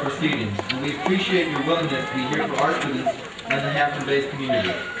honor to our proceedings, and we appreciate your willingness to be here for our students and the Hampton-based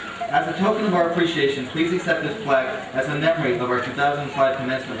community. As a token of our appreciation, please accept this plaque as a memory of our 2005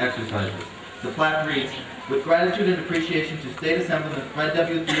 commencement exercises. The plaque reads, with gratitude and appreciation to State Assemblyman Fred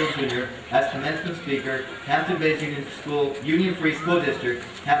W. Field Jr. as commencement speaker, Hampton-based Union Free School District,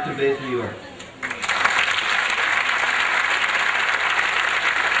 Hampton-based, New York.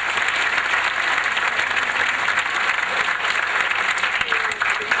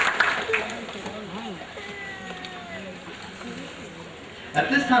 At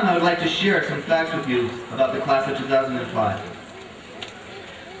this time, I would like to share some facts with you about the class of 2005.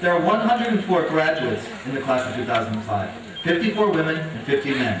 There are 104 graduates in the class of 2005, 54 women and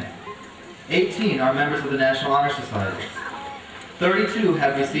 50 men. 18 are members of the National Honor Society. 32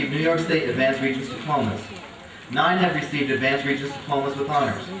 have received New York State Advanced Regents Diplomas. 9 have received Advanced Regents Diplomas with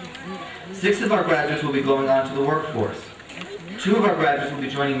honors. 6 of our graduates will be going on to the workforce. 2 of our graduates will be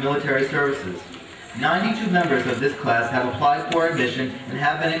joining military services. 92 members of this class have applied for admission and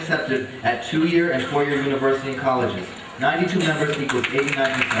have been accepted at 2-year and 4-year university and colleges. 92 members equals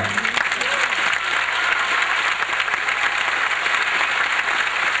 89%.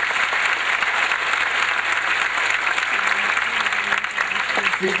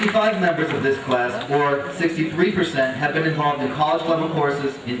 65 members of this class, or 63%, have been involved in college-level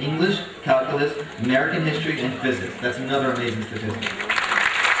courses in English, calculus, American history, and physics. That's another amazing statistic.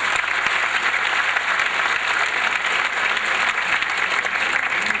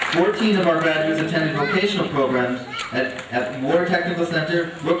 14 of our graduates attended vocational programs at Moore Technical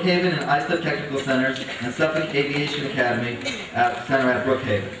Center, Brookhaven and Islip Technical Centers, and Suffolk Aviation Academy Center at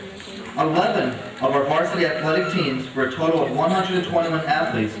Brookhaven. 11 of our varsity athletic teams, for a total of 121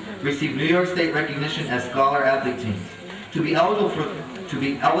 athletes, received New York State recognition as Scholar Athlete Teams. To be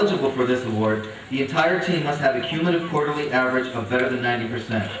eligible for this award, the entire team must have a cumulative quarterly average of better than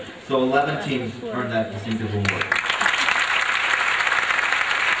 90%. So 11 teams earned that distinctive award.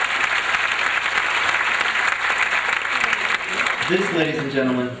 This, ladies and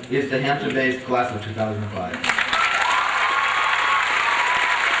gentlemen, is the Hampton-based class of 2005.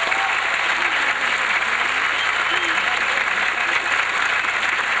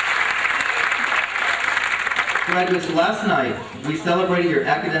 Graduates, last night, we celebrated your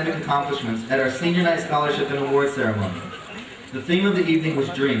academic accomplishments at our Senior Night Scholarship and Award Ceremony. The theme of the evening was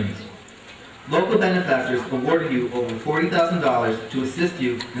dreams. Local benefactors awarded you over $40,000 to assist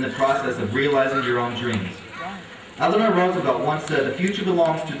you in the process of realizing your own dreams. Eleanor Roosevelt once said, "The future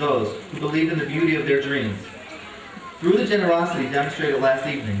belongs to those who believe in the beauty of their dreams." Through the generosity demonstrated last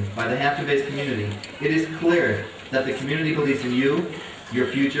evening by the Hampton-based community, it is clear that the community believes in you, your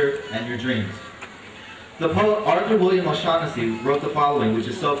future, and your dreams. The poet Arthur William O'Shaughnessy wrote the following, which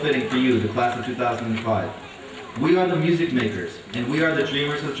is so fitting for you, the class of 2005. "We are the music makers, and we are the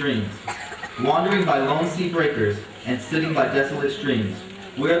dreamers of dreams. Wandering by lone sea breakers, and sitting by desolate streams,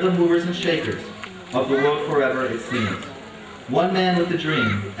 we are the movers and shakers of the world forever, it seems. One man with a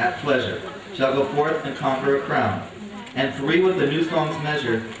dream, at pleasure, shall go forth and conquer a crown, and three with the new song's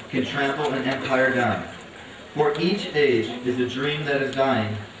measure can trample an empire down. For each age is a dream that is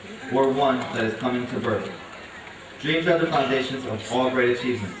dying, or one that is coming to birth. Dreams are the foundations of all great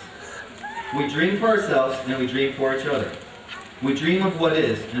achievements. We dream for ourselves and we dream for each other. We dream of what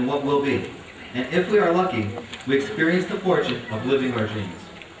is and what will be. And if we are lucky, we experience the fortune of living our dreams.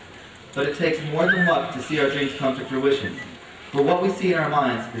 But it takes more than luck to see our dreams come to fruition. For what we see in our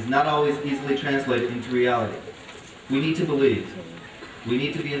minds is not always easily translated into reality. We need to believe. We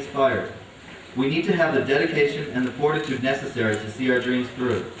need to be inspired. We need to have the dedication and the fortitude necessary to see our dreams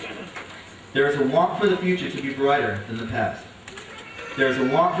through. There is a want for the future to be brighter than the past. There is a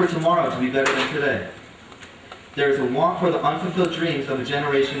want for tomorrow to be better than today. There is a want for the unfulfilled dreams of a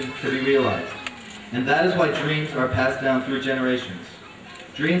generation to be realized. And that is why dreams are passed down through generations.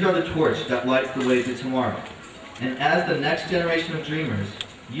 Dreams are the torch that lights the way to tomorrow. And as the next generation of dreamers,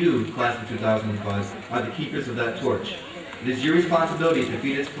 you, class of 2005, are the keepers of that torch. It is your responsibility to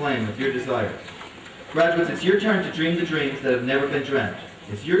feed its flame with your desire. Graduates, it's your turn to dream the dreams that have never been dreamt.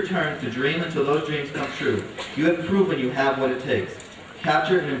 It's your turn to dream until those dreams come true. You have proven you have what it takes.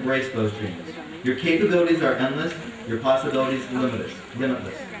 Capture and embrace those dreams. Your capabilities are endless, your possibilities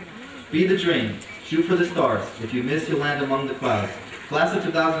limitless. Be the dream. Shoot for the stars. If you miss, you'll land among the clouds. Class of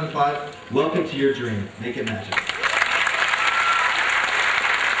 2005, welcome to your dream. Make it magic.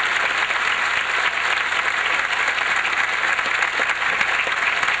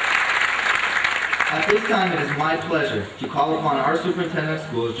 At this time, it is my pleasure to call upon our Superintendent of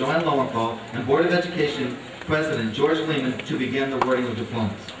Schools, Joanne Lowenthal, and Board of Education President George Lehman to begin the awarding of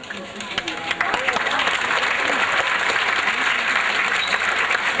diplomas.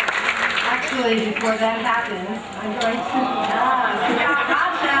 Actually, before that happens, I'm going to,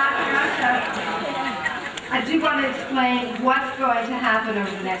 I do want to explain what's going to happen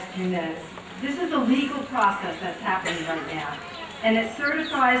over the next few minutes. This is a legal process that's happening right now, and it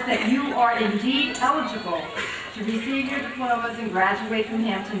certifies that you are indeed eligible to receive your diplomas and graduate from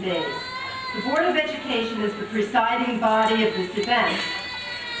Hampton Bays. The Board of Education is the presiding body of this event,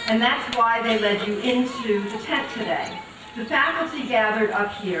 and that's why they led you into the tent today. The faculty gathered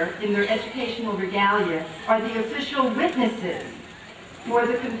up here in their educational regalia are the official witnesses for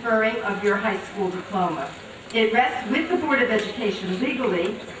the conferring of your high school diploma. It rests with the Board of Education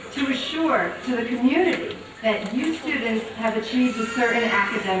legally to assure to the community that you students have achieved a certain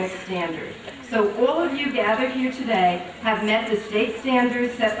academic standard. So all of you gathered here today have met the state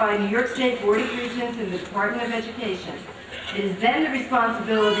standards set by New York State Board of Regents and the Department of Education. It is then the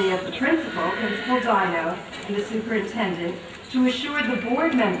responsibility of the Principal Dino, and the Superintendent to assure the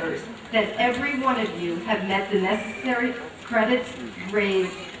board members that every one of you have met the necessary credits,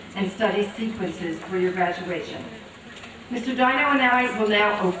 grades, and study sequences for your graduation. Mr. Dino and I will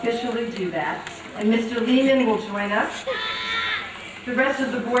now officially do that, and Mr. Lehman will join us. The rest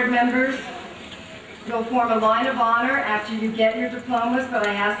of the board members will form a line of honor after you get your diplomas, but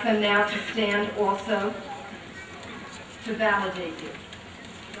I ask them now to stand also to validate you.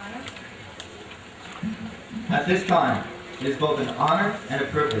 At this time, it is both an honor and a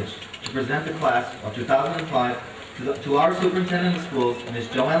privilege to present the class of 2005 to our Superintendent of Schools, Ms.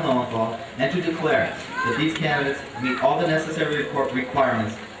 Joanne Lowenthal, and to declare that these candidates meet all the necessary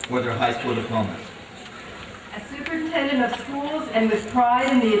requirements for their high school diplomas. As Superintendent of Schools, and with pride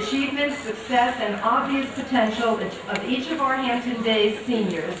in the achievement, success, and obvious potential of each of our Hampton Bays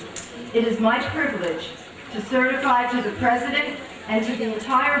seniors, it is my privilege to certify to the President and to the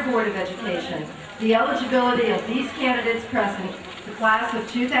entire Board of Education the eligibility of these candidates present, the class of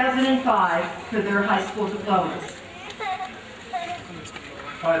 2005, for their high school diplomas.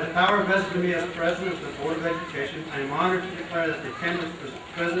 By the power vested in me as President of the Board of Education, I am honored to declare that the candidates for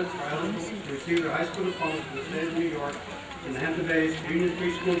President are eligible to receive their high school diplomas from the state of New York in the Hampton Bays Union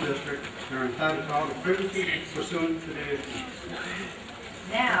Free School District and are entitled to all the privileges pursuant to today's rules.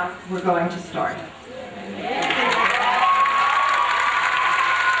 Now, we're going to start.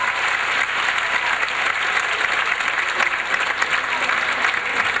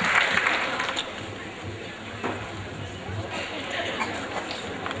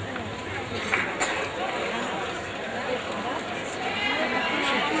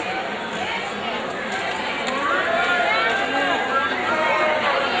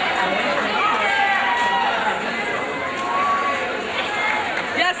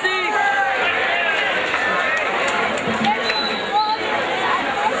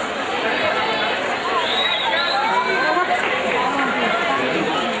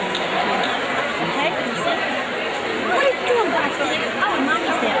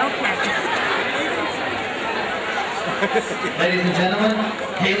 Ladies and gentlemen,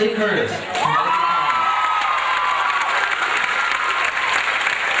 Haley Curtis.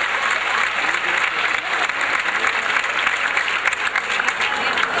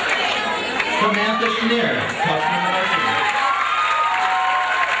 Samantha Schneer, Hampton University.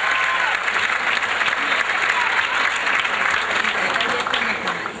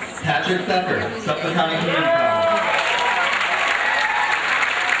 Patrick Becker, Suffolk County Community College.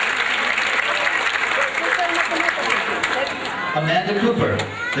 Amanda Cooper,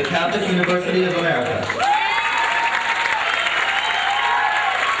 the Catholic University of America.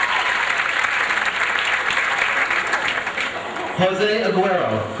 Jose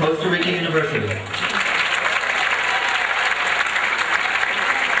Aguero, Costa Rica University.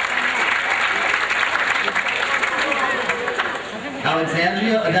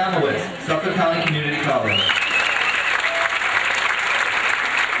 Alexandria Adamowitz, Suffolk County Community College.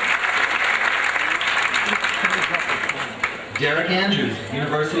 Derek Andrews,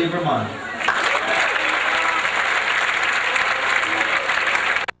 University of Vermont.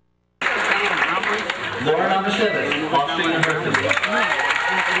 Lauren Amashevitz, Hofstra University.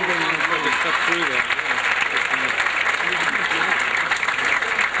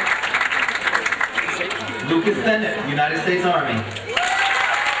 Lucas Bennett, United States Army.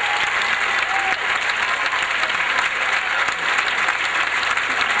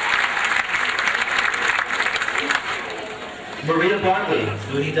 Maria Bartley,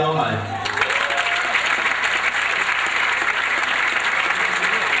 SUNY Delhi.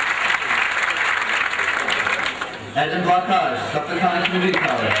 Eden Blocage, Suffolk County Community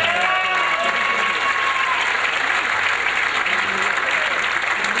College.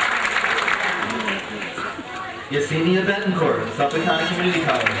 Yesenia Betancourt, Suffolk County Community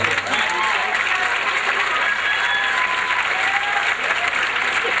College.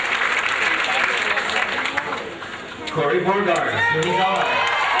 Corey Borgard, SUNY Delhi.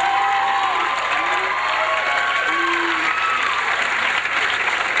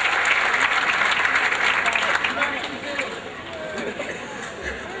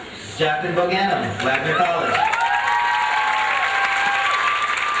 Jacqueline Boganum, Wagner College.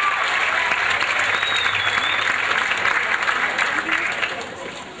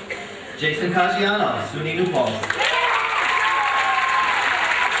 Jason Caggiano, SUNY New Paltz.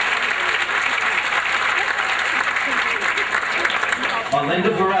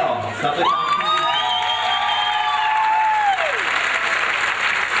 Linda Burrell, Suffolk County.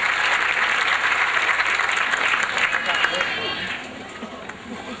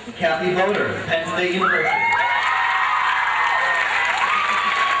 Kathy Boder, Penn State University.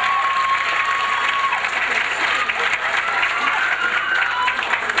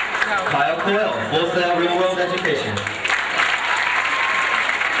 Kyle Coyle, Full Sail Real World Education.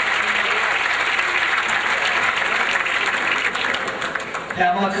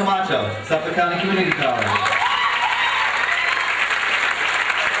 Pamela Camacho, Suffolk County Community College.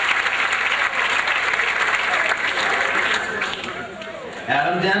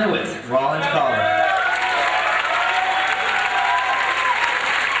 Adam Danowitz, Rollins College.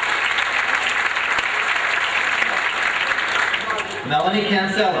 Melanie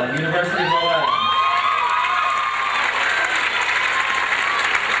Cancella, University of Rhode Island.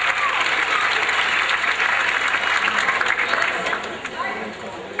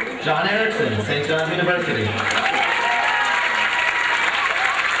 John Erickson, St. John's University.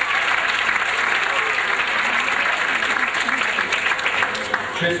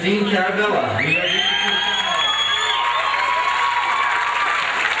 Christine Carabella, University of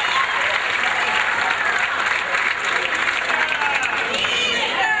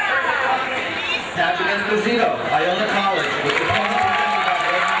Patrick Esposito, Iona College, with the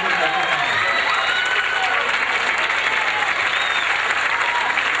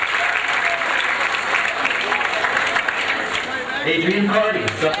Adrian Cardi,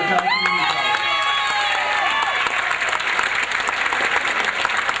 Suffolk County Community College.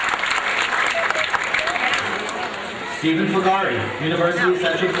 Stephen Fugari, University of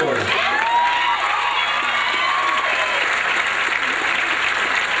Central Florida.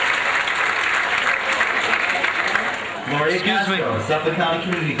 Gloria Castro, Suffolk County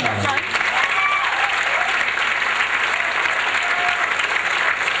Community College.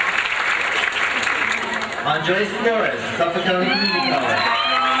 Andres Flores, Suffolk County Community College.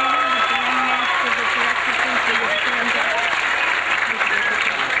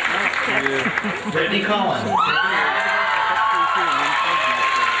 Brittany Collins.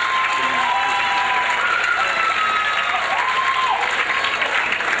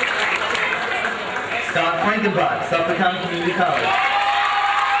 Scott Frankenbach, Suffolk County Community College.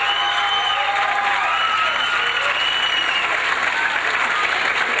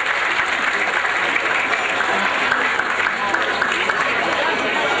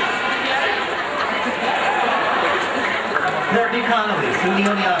 Courtney Connolly, SUNY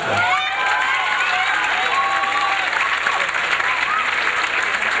Oneonta.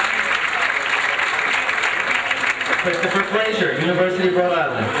 Christopher Frazier, University of Rhode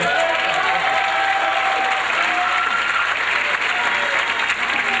Island.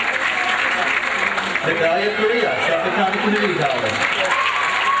 Natalia Correa, Suffolk County Community College.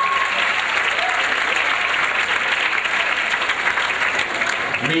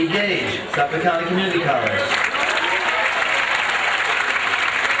 Lee Gage, Suffolk County Community College.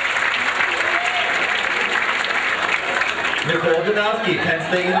 Nicole Godowski, Penn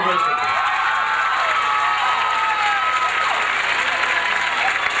State University.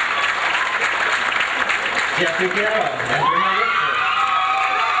 Jeffrey Guerra, Andrea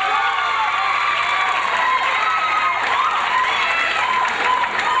Whitford.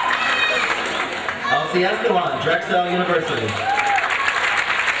 Elsie Escalon, Drexel University.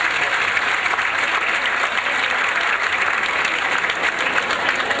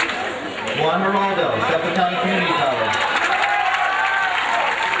 Juan Geraldo, Suffolk County Community College.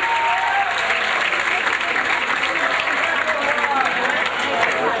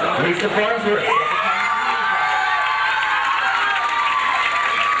 Lisa Farnsworth,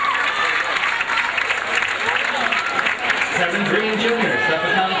 Kevin Green Jr.,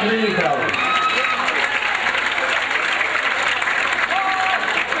 Suffolk County Community College.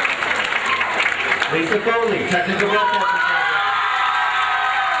 Lisa Foley, Technical Broadcasting Program.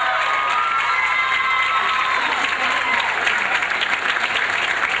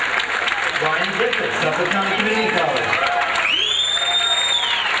 Brian Griffith, Suffolk County Community College.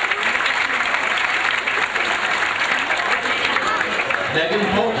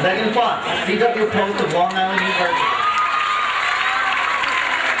 Megan Fox, C.W. Post of Long Island University.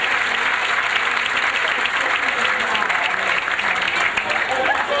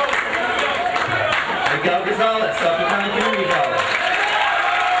 Miguel Gonzalez, Suffolk County Community College.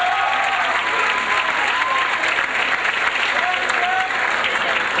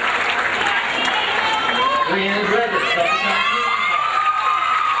 Leanne Greggett, Suffolk County Community College.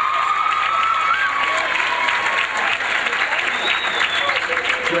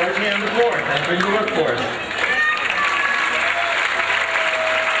 George Ham IV, entering the workforce.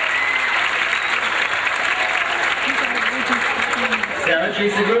 Sarah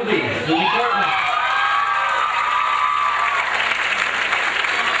Teresa Goodby, SUNY Portland.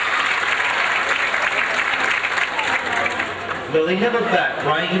 Lily Himmelbeck,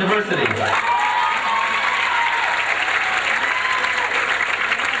 Bryant University.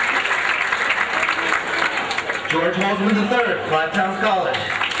 George Holzman III, Flat Towns College.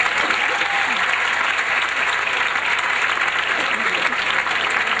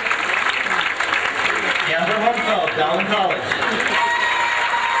 Amber Humfeld, Dowling College.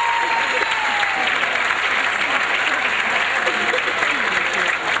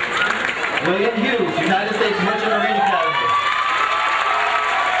 William Hughes, United States Merchant Marine Academy.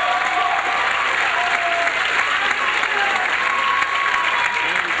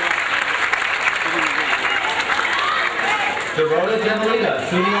 Dorota Gemelita,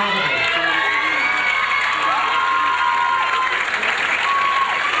 SUNY Albany.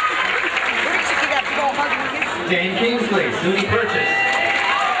 Jane Kingsley, SUNY Purchase.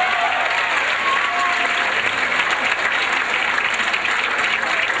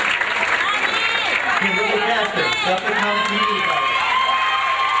 Kimberly Caston, Suffolk County Community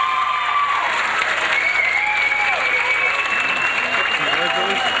College.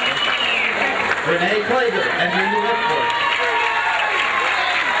 Renee Klager, entering the workforce.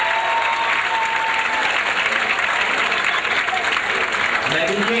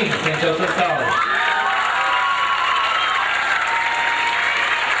 Megan King, St. Joseph's College.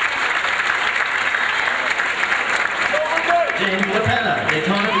 James LaPena,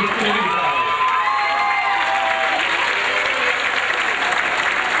 Daytona Beach Community College.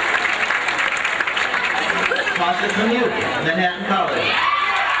 Manhattan College.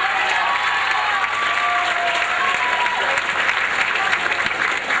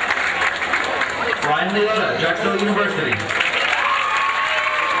 Ryan Leota, Drexel University.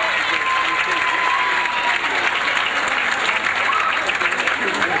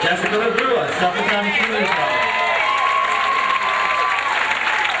 Jessica LaGrua, Suffolk County Community College.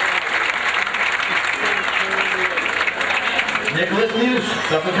 Nicholas Muse,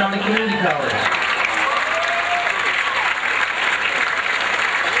 Suffolk County Community College.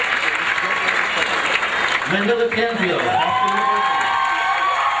 Linda Lucanzio, Hampton University.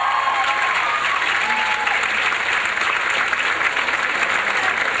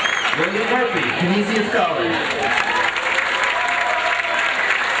 William Murphy, Canisius College.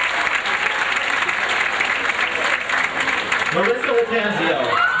 Marissa Lucanzio,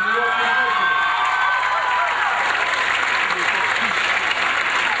 New York University.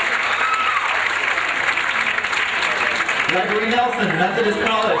 Gregory Nelson, Methodist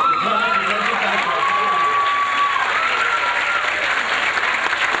College.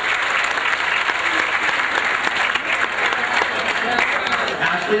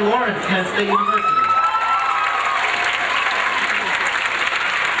 Ashley Lawrence, Penn State University.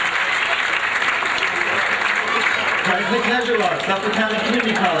 Craig McNegelar, Suffolk County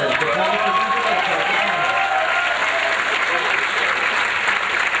Community College.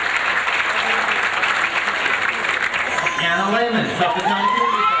 Anna Lehman, Suffolk County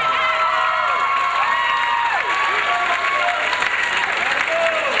Community College.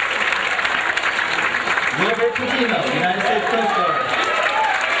 Wilbert Patino, United States Coast Guard.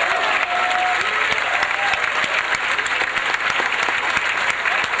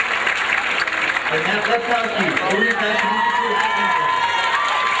 Annette Lepkowski, Senior Fashion Institute of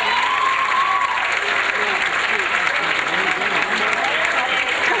Hampton.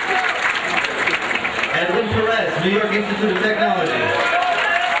 Edwin Perez, New York Institute of Technology.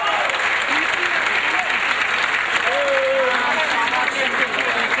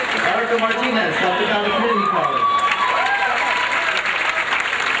 Erica Martinez, Suffolk County Community College.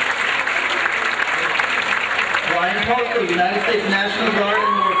 Brian Posto, United States National Guard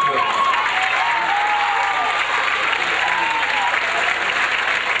and Norfolk.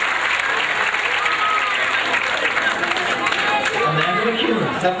 Amanda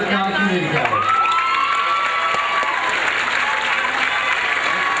McCune, Suffolk County Community College.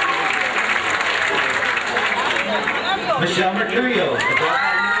 Michelle Mercurio,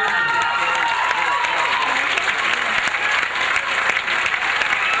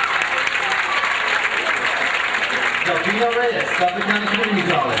 Delphino Reyes, Suffolk County Community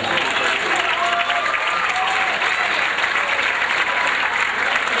College.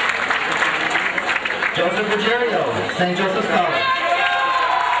 Joseph Ruggiero, St. Joseph's College.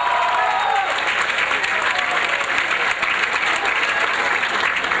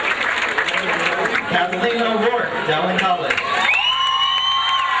 Kathleen O'Rourke, Dowling College.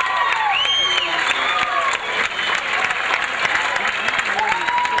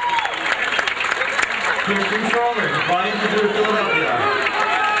 Christian Stroller, Defiant Purdue, Philadelphia.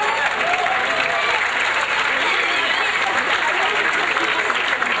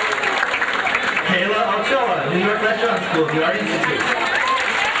 Kayla Ochoa, New York Restaurant School, the Art Institute.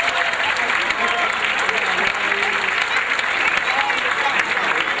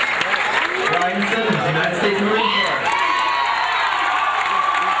 Ryan Simmons, United States Marine Corps.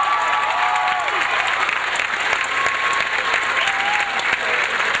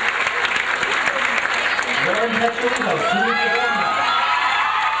 Lauren Petrolino, Senior Development.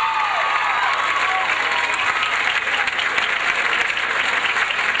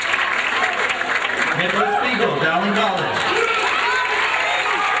 Nicholas Spiegel, Dowling College.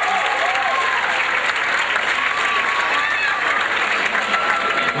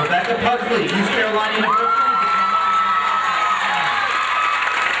 Rebecca Pugsley, East Carolina University.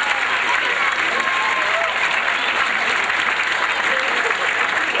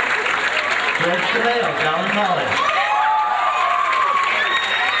 George Cameo, Dowling College.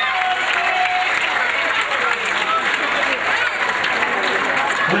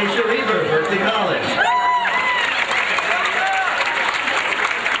 Glacier Reaver, Berkeley College.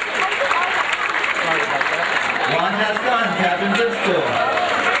 Juan Hascon, Catherine Gibbs School.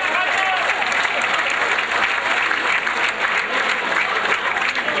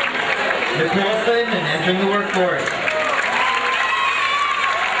 Nicole Feynman, entering the workforce.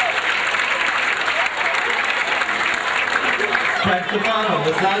 Craig Stefano,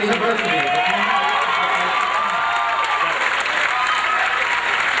 LaSalle University.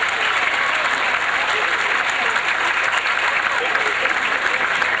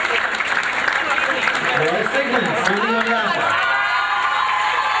 Laura Sigmund, Sterling Minneapolis.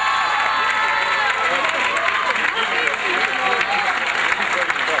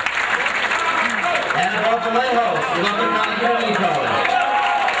 Vallejos, Suffolk County Community College.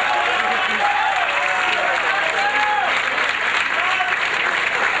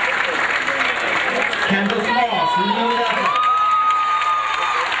 Kendall Small, Senior Level.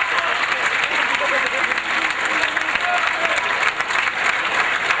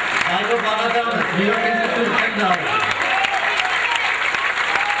 Michael Bonadamas, New York Institute of Technology.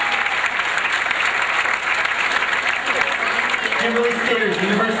 Kimberly Steers,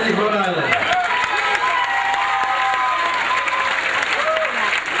 University of Rhode Island.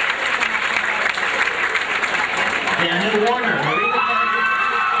 Daniel Warner, Marina County.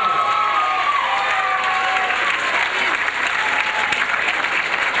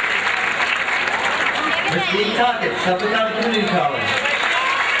 Christine Tockett, Suffolk County Community College.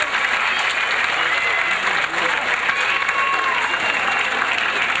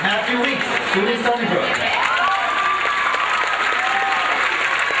 Matthew Weeks, SUNY Stony Brook.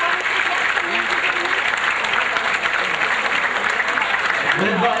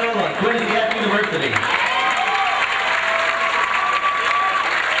 Lynn Viola, Queen Gap University.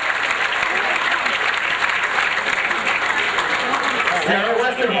 Sarah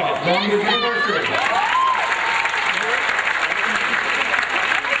Westerhoff, Longwood University.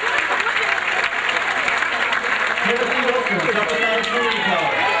 Timothy Wilson, Suffolk County Community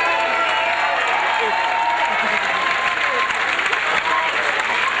College.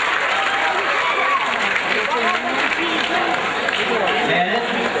 And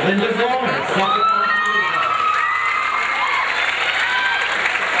Linda Zollner, Suffolk County Community College.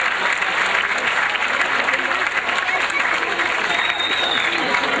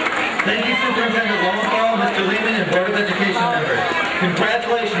 Thank you, Superintendent Lowenthal, Mr. Lehman, and Board of Education members.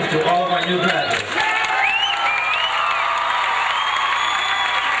 Congratulations to all of our new graduates.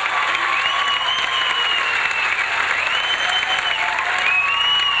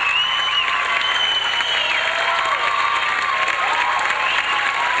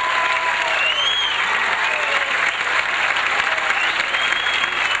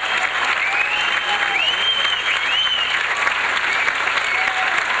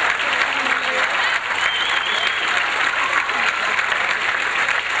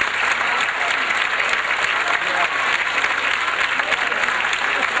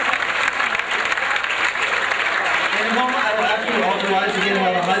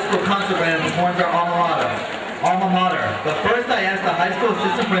 But first I ask the high school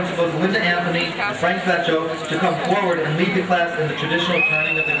assistant principals Linda Anthony and Frank Vecchio to come forward and lead the class in the traditional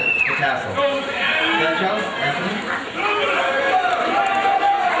turning of the tassel. Vecchio, Anthony.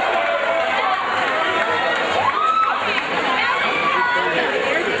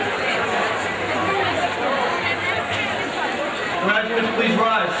 Graduates, please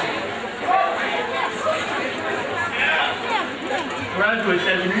rise. Graduates,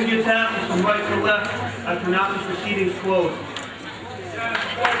 as you move your tassels from right to left, I pronounce this proceedings closed.